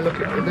there, they're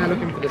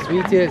looking for the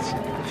sweeties.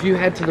 If you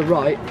head to the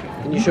right,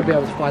 then you should be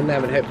able to find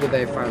them and hopefully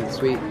they've found the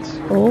sweets.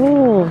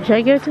 Oh, should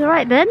I go to the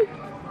right then?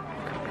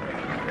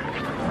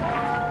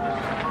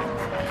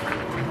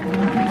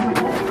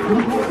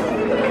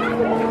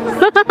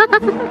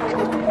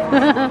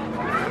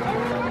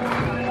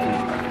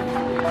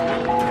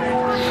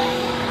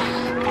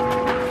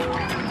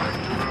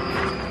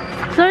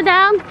 Slow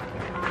down.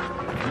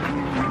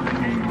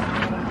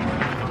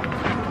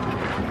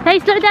 Hey,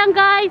 slow down,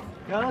 guys.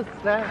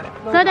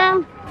 Slow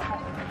down.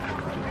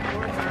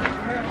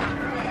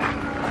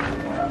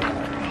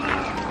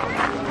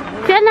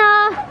 Jenna,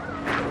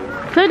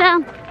 slow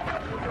down.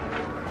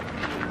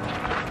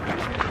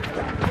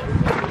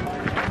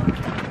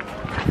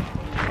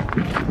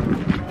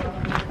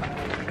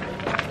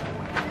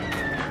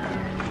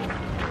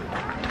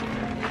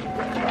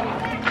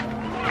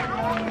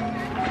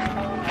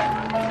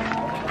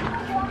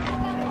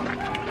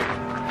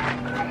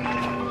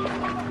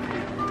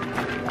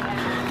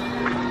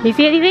 You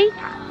see anything?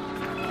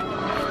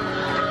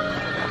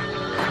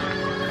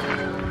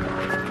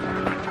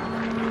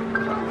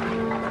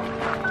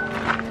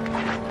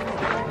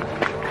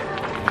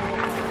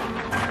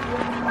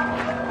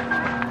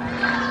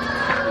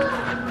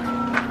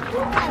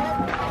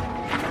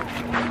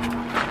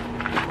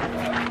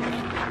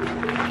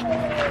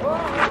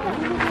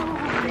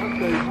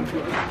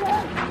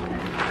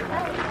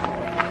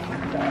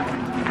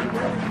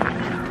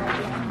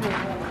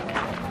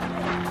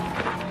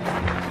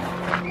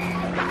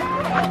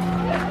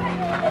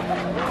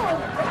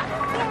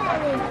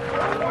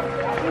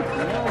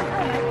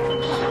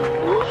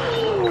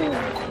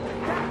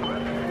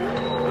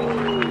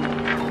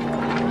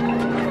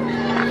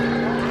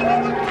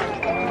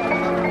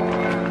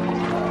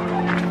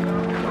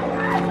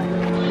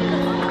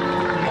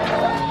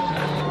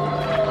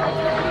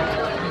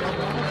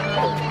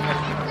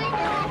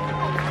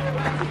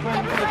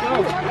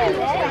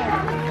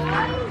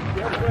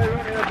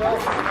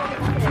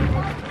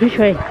 Which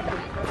way?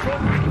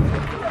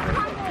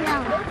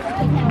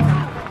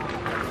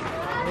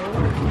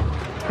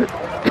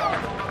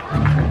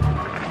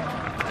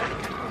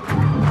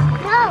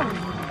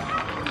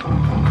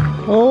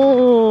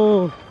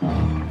 Oh.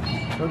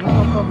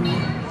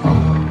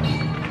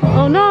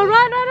 Oh no,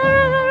 run, run, run,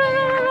 run, run,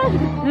 run, run.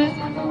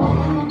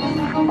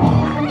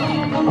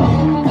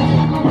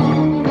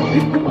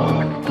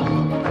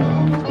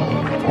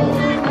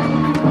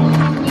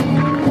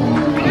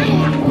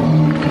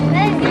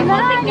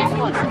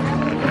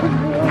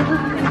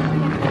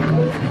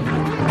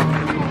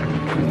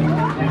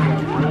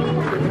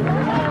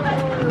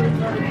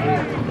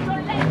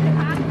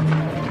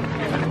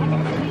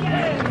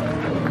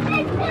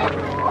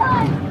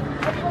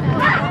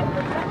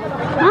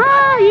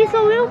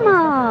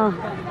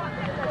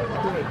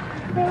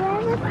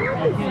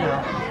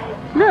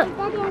 Look,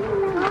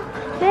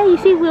 there you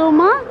see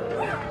Wilma,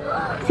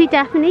 see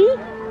Daphne,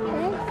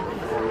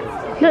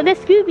 look there's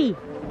Scooby.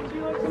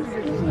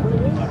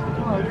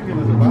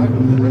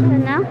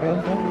 And now?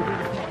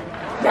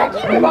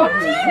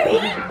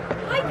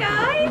 Hi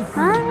guys!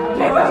 Hi!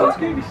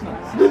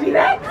 Scooby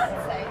Rex!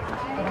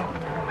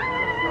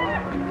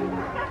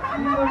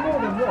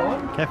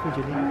 Careful,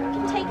 Julie. You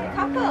can take a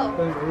couple.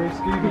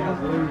 Scooby has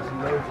loads and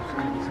loads of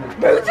Scooby snacks.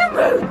 Loads and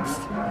loads!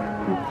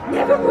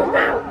 Never run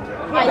out!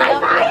 I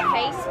love the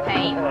face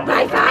paint.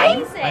 High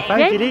five! High five,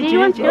 Julie,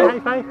 Julie, high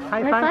five,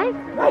 high five.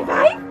 High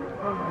five!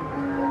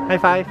 High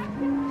five.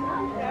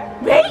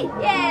 Ready?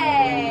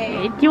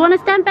 Yay! Do you want to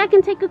stand back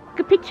and take a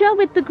picture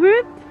with the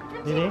group?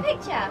 Take a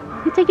picture.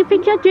 You take a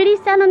picture? Judy,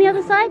 stand on the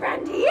other side.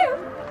 Round to you.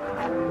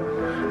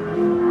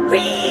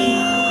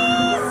 Freeze!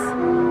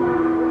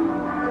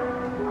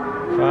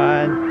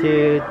 1,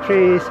 2,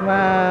 3,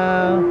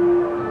 smile.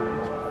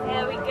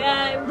 There we go.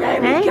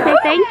 Hey, say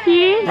thank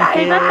you.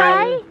 Say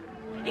bye-bye.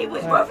 It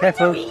was lovely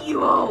to meet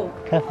you all.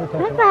 Careful,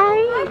 careful.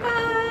 Bye-bye.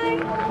 Bye-bye.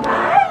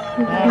 Bye.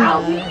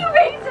 I'll see you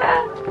later.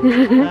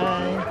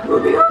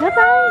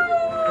 Bye-bye.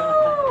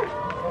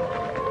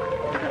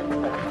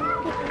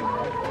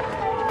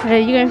 Hey,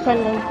 you go in front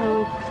of them.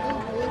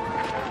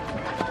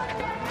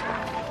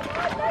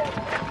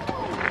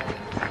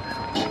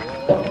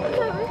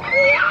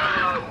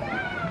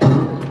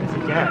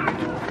 Yeah.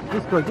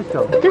 Just go, just go.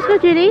 Just go,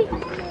 Judy.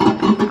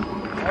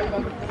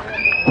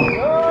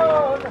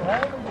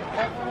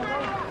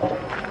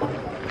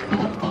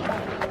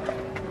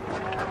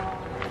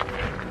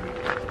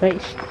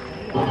 Wait,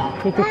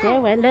 take it there.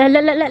 Wait, let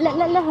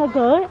her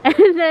go, and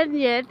then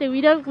yeah, then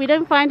we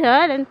don't find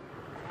her. Then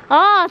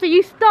oh, so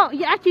you stop.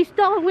 You actually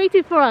stopped and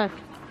waited for us.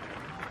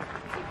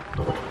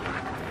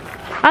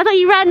 I thought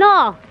you ran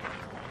off.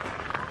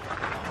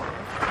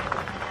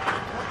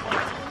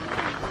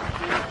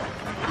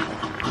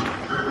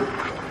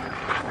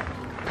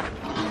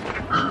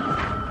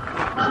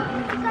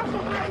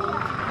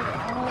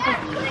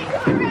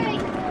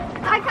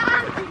 I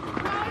can't.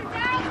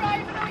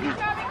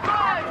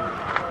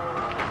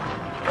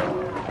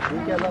 You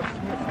get lots of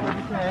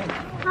Scooby snacks.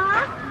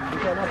 Huh? You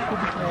get lots of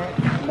Scooby snacks.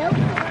 Nope.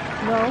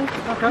 No?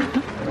 Okay.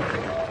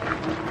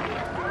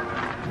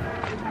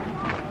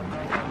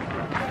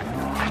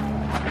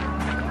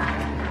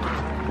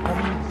 How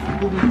many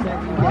Scooby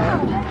snacks you get?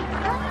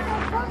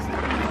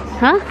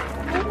 Huh?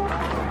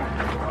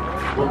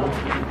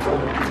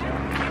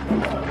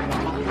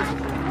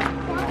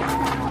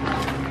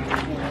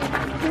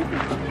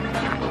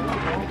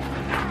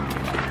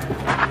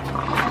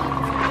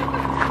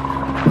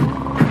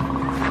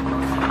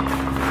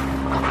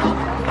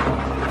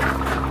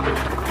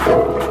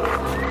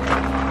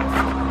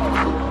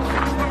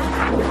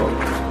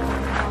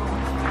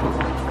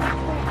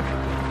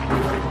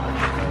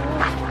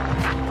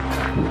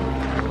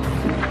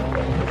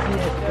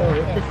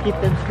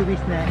 to be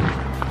snack.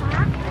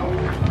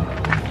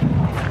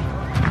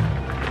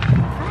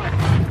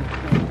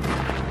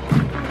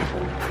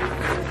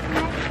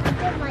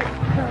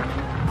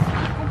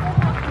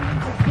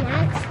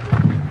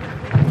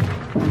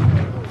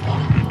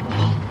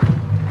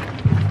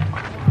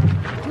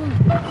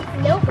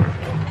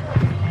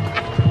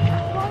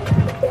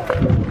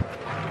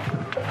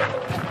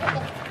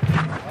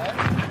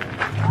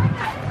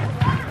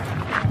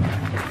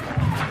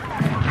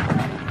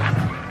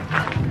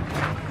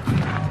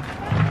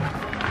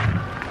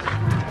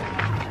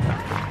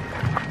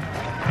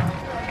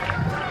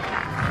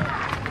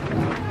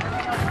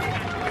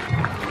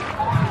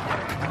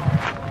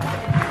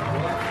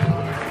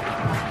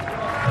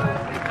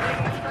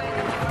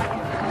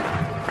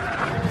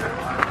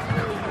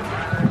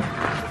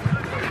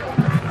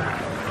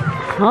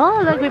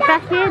 Oh, look, we're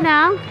back here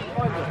now.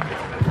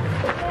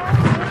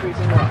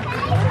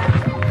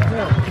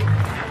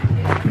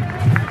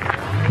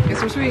 Get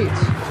some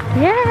sweets.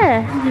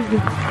 Yeah.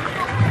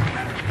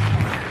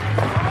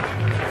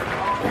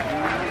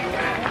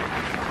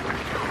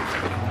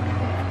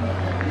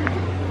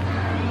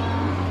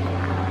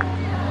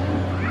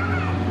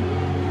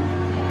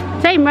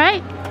 Same,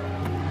 right?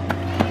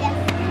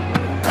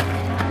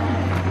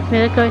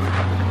 There it goes.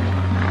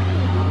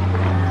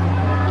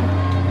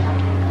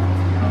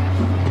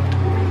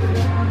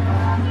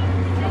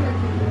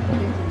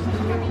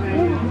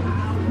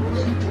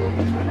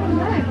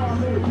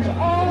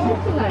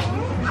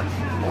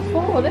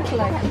 Oh, this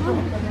leg.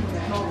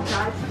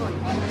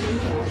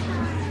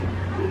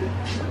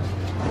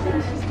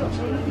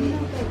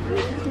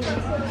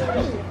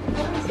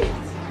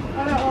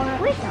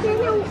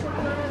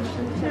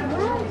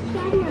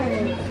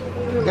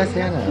 That's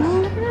Anna.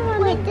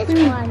 Wait, this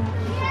one.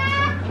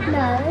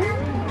 No.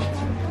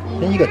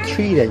 Then you got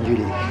 3 then,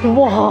 Julie.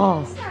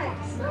 Wow.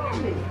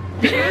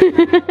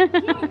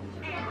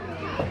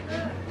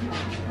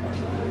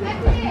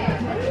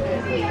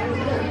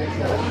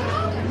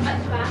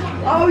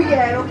 Oh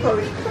yeah, of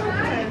course.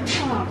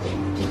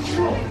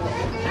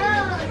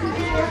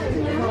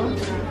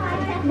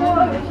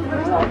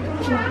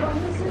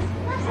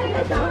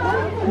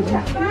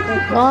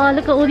 Oh,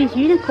 look at all these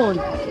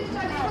unicorns.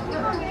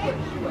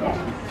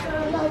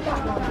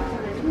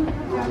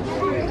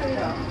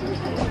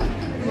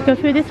 Go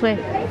through this way.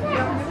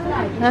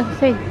 Let's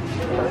see.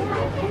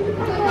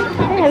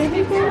 Hey, have you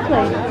been through this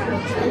way?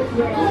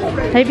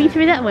 Have you been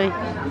through that way?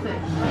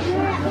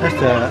 That's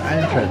the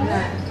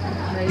entrance.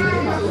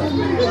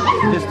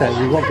 This time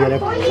we walk the other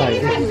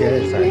side, this is the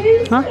other side.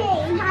 Huh?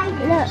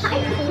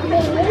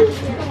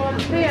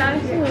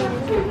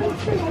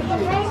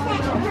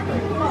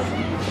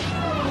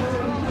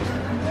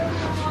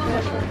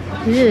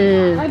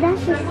 Oh,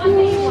 that's a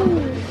snake.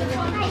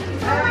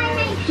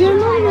 Do you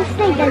know the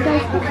snake that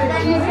goes?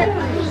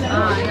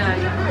 Oh, no.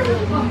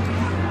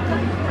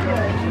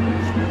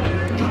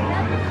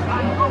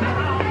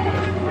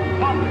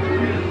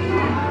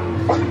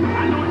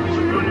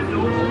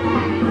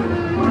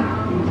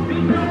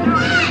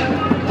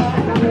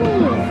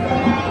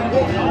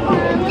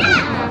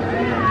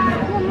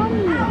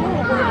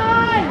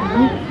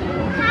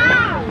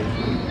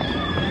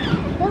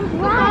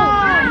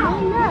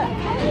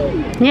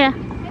 Yeah,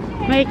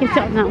 maybe you can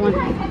sit on that one.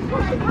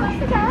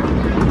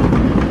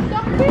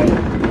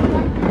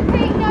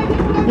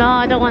 No,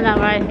 I don't want that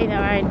ride. I hate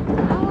that ride.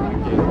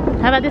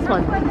 How about this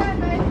one?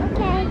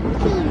 Okay,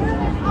 cheese.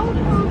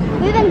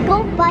 We can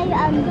go by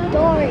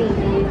Dory.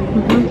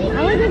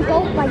 I want to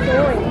go by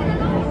Dory.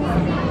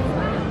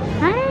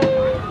 Hi.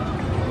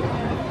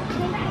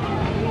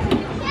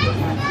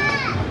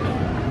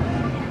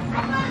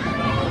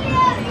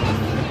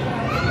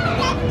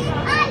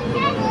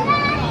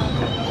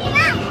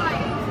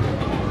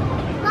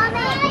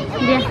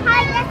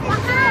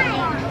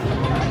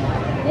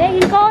 Yeah, you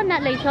can go on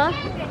that later.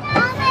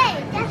 Mommy,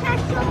 that's our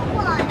short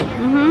one.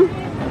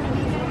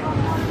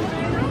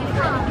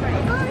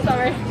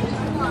 Sorry.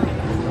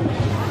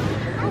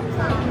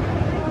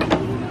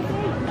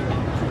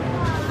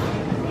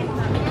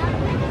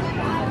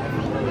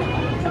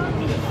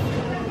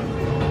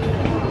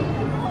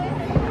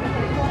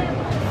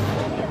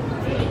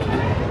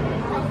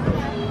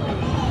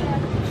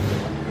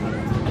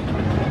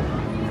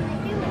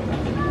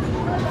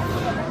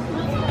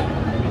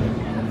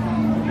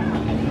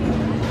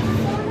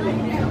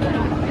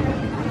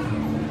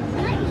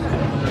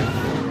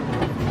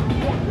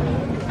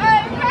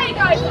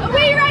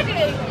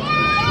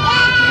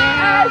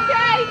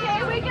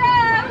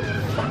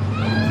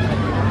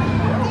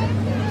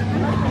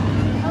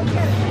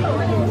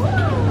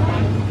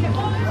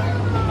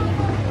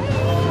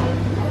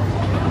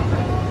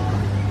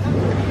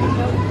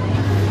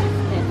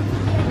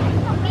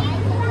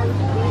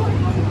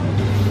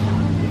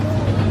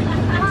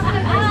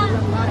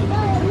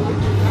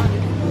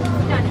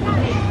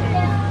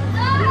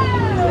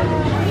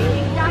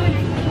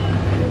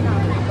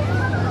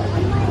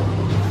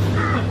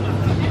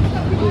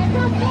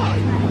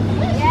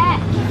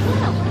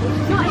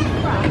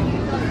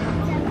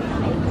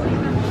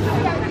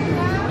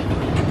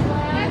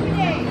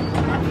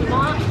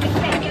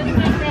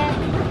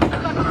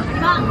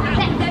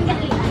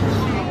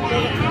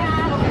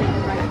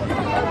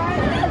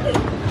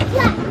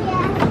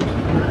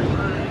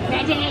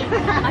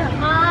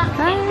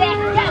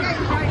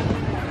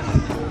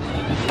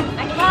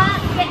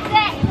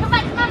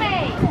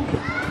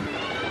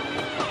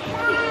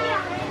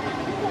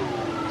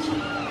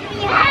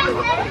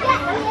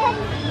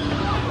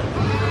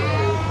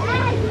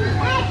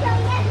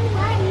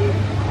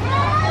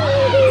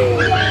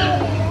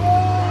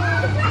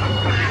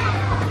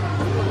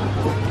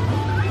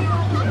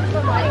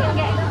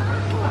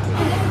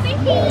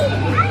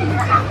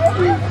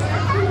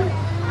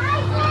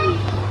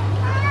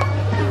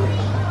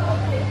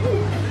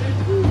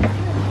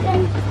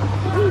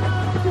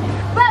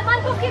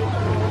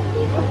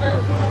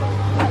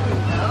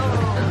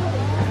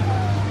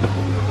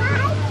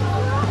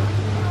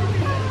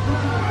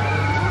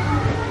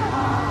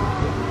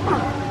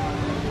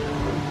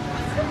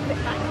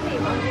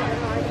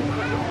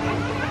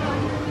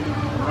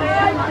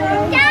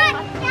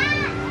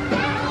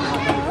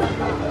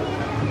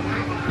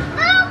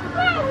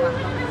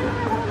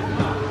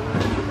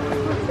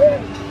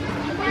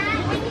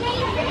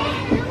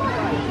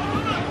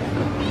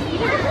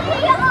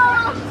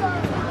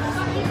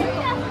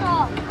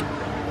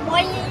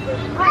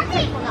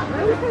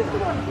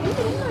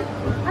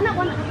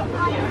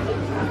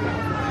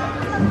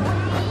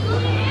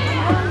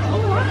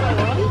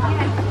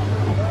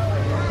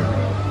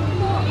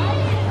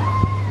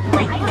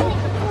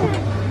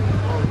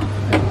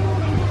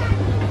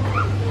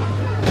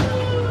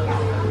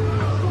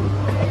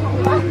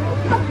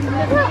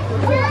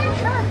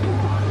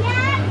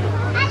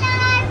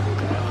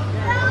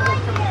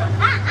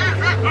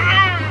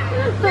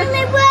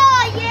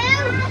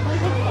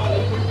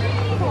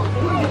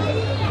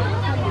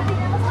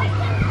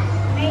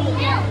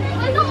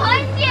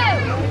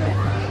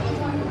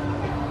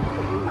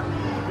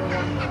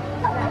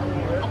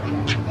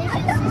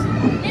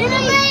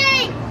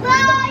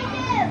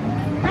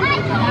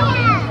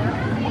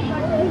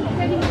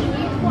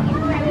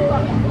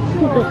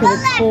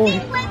 bored.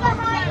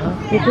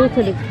 Your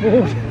daughter looks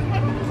bored.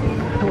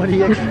 What do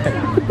you expect?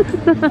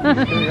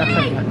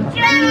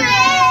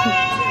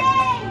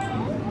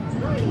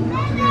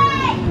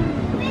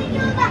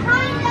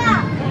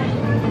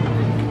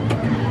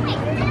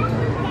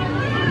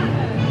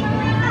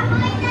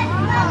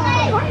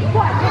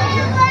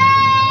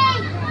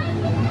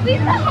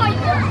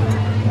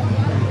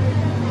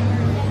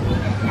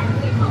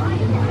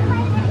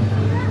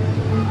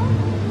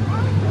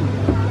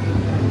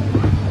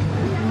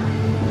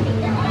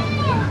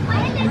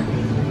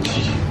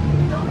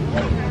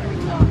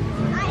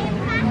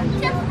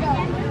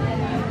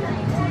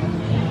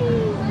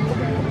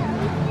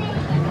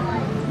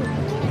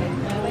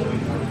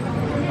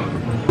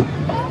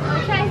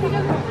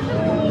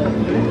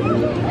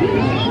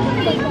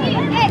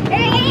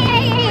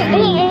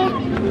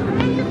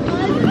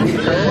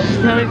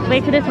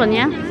 Wait for this one,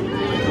 yeah?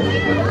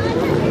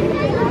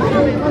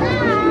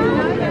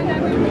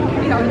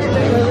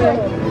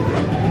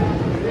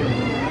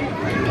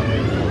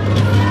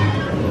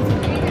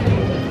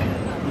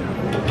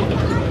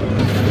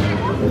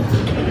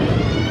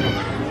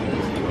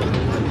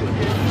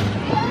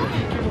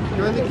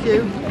 You're in the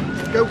queue.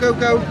 Go, go,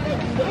 go.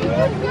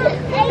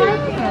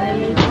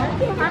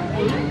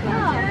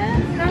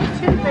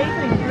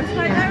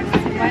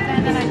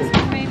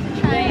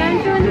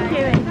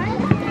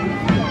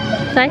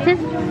 Excited?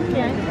 If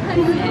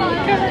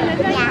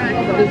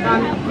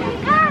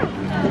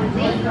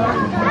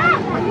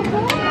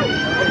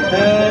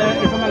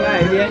I'm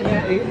allowed,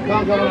 yeah, you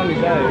can't go on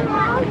his own.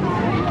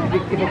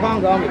 If I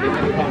can't go on with it,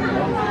 then you can't go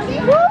on.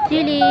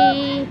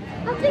 Julie!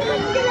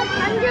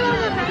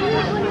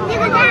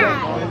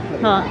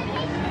 What?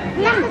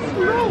 That's a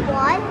small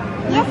one.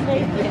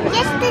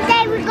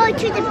 Yesterday we go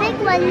to the big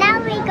one, now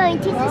we're going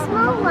to the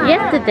small one.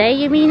 Yesterday?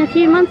 You mean a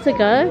few months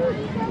ago?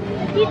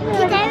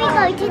 Today we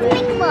go to the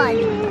big one.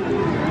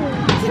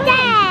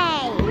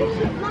 Today!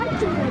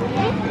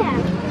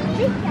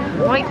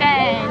 Right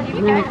then, here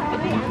we go.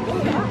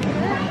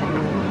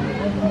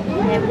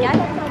 There we go.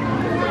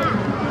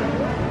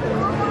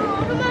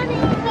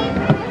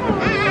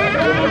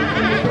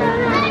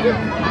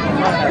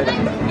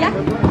 Yeah.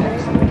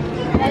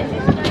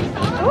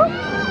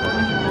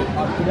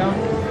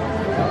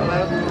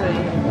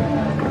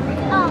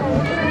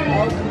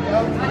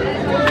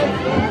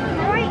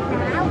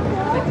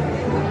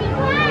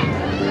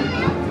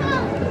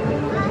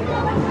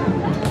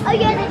 Oh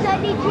yeah, there's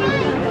only 2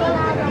 people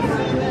allowed on the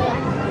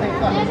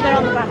They're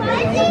on the back.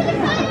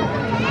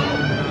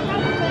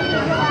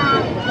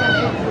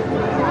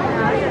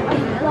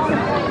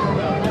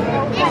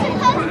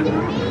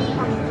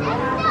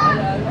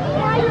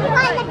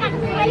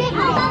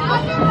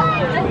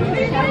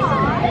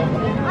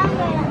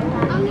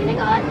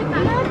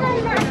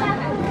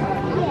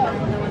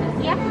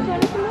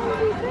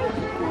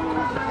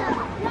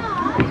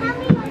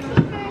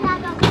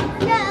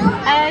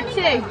 Two.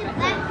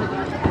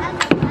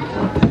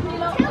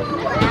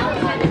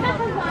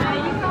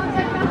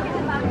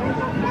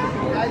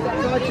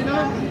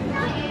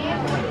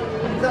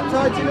 Is that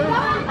tight enough?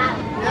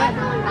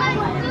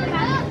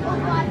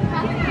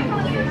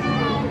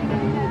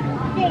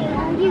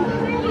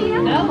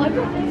 No, my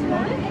brother's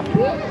fine.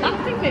 I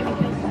think maybe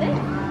he'll sit.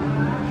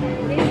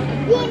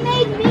 He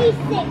made me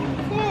sick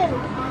too.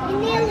 He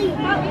nearly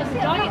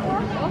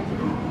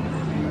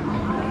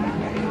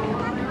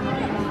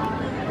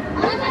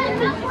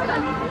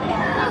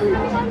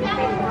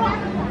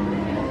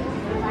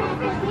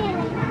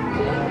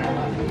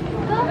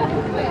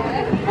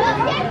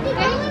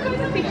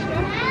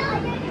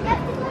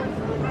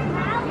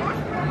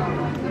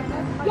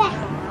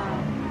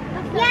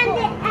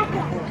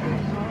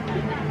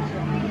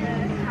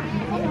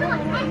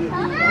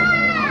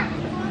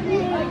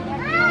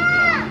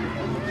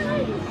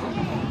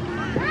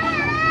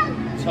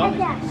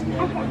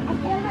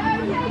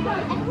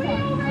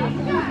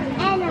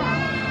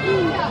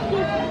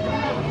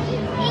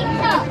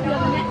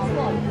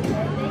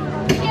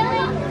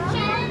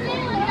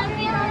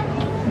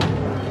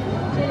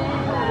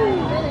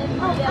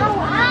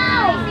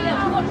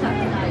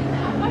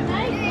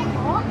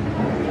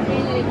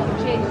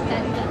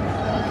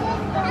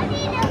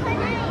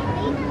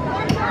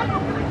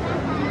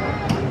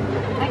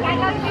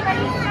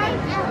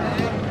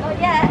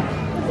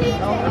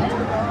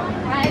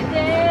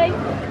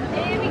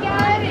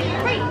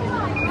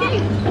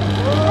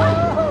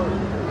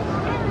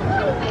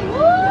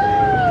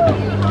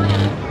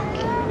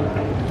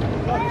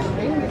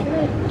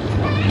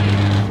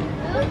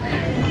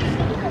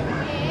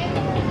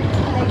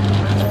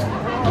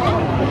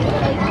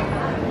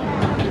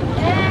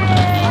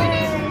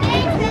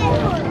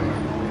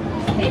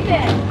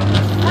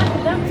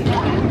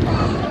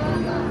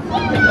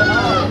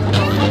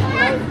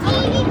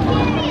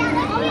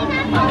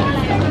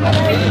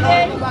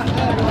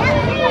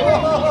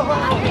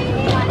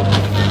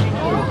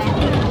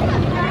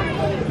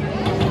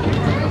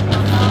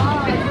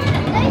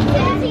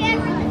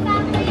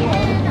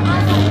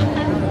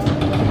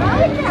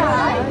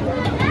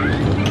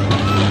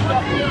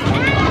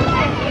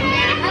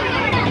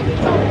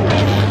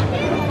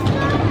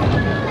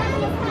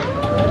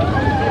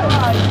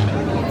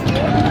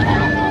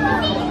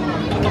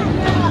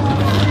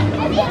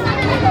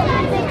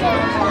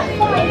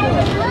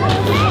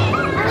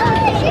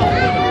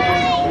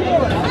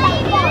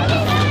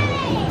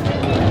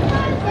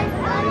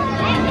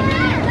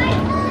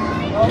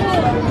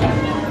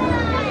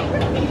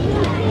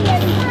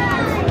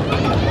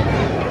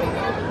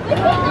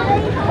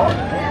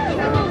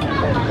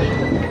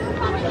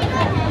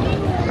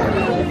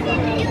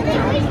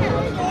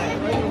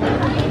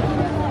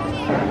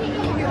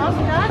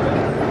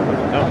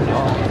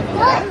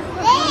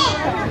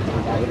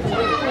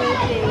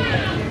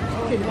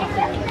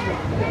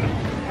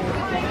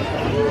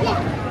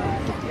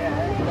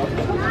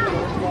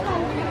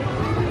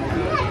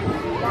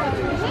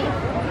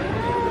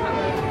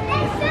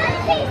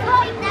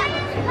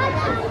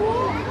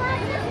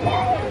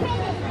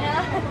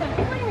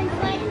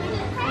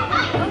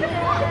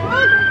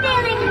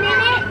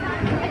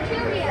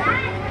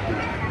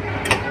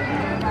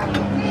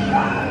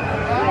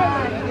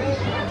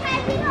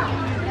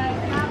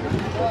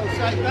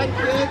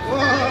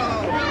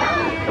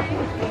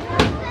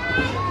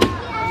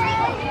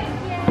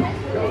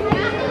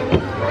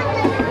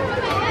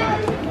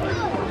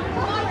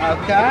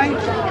Okay.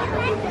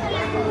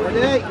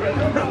 Ready?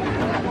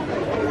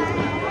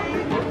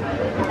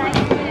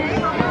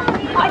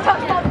 I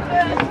touched on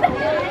first.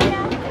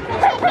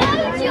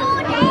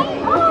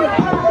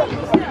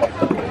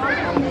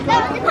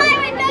 The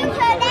pirate knows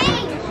her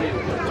name.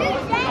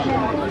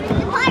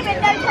 The pirate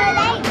knows her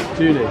name.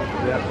 Julie,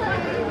 yeah.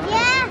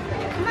 Yeah,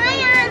 my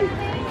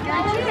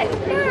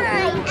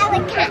I'm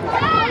a cat.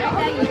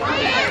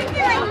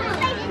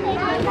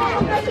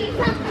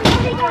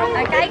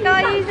 Okay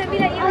guys, let me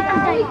let you go.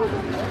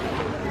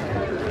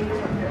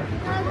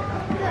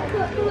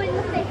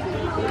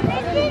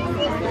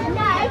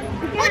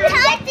 What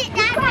time is it,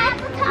 Dad?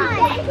 What time?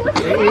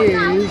 It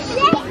is.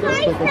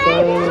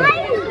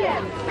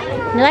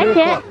 You like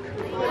it?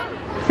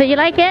 So you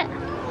like it?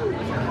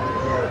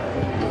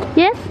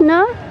 Yes?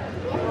 No?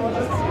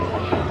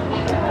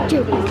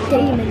 Julie's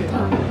demon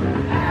time.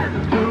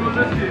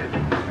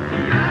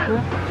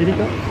 Did he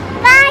go?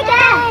 Bye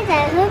guys, I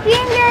hope you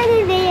enjoyed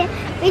the video.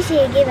 Be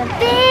sure to give a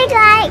big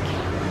like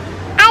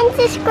and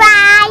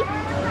subscribe.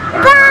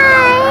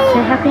 Bye!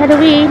 Say happy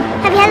Halloween.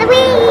 Happy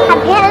Halloween!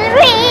 Happy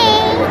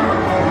Halloween!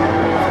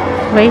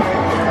 Wait.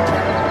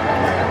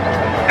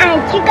 And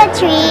trick or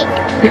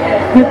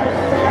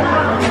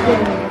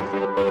treat.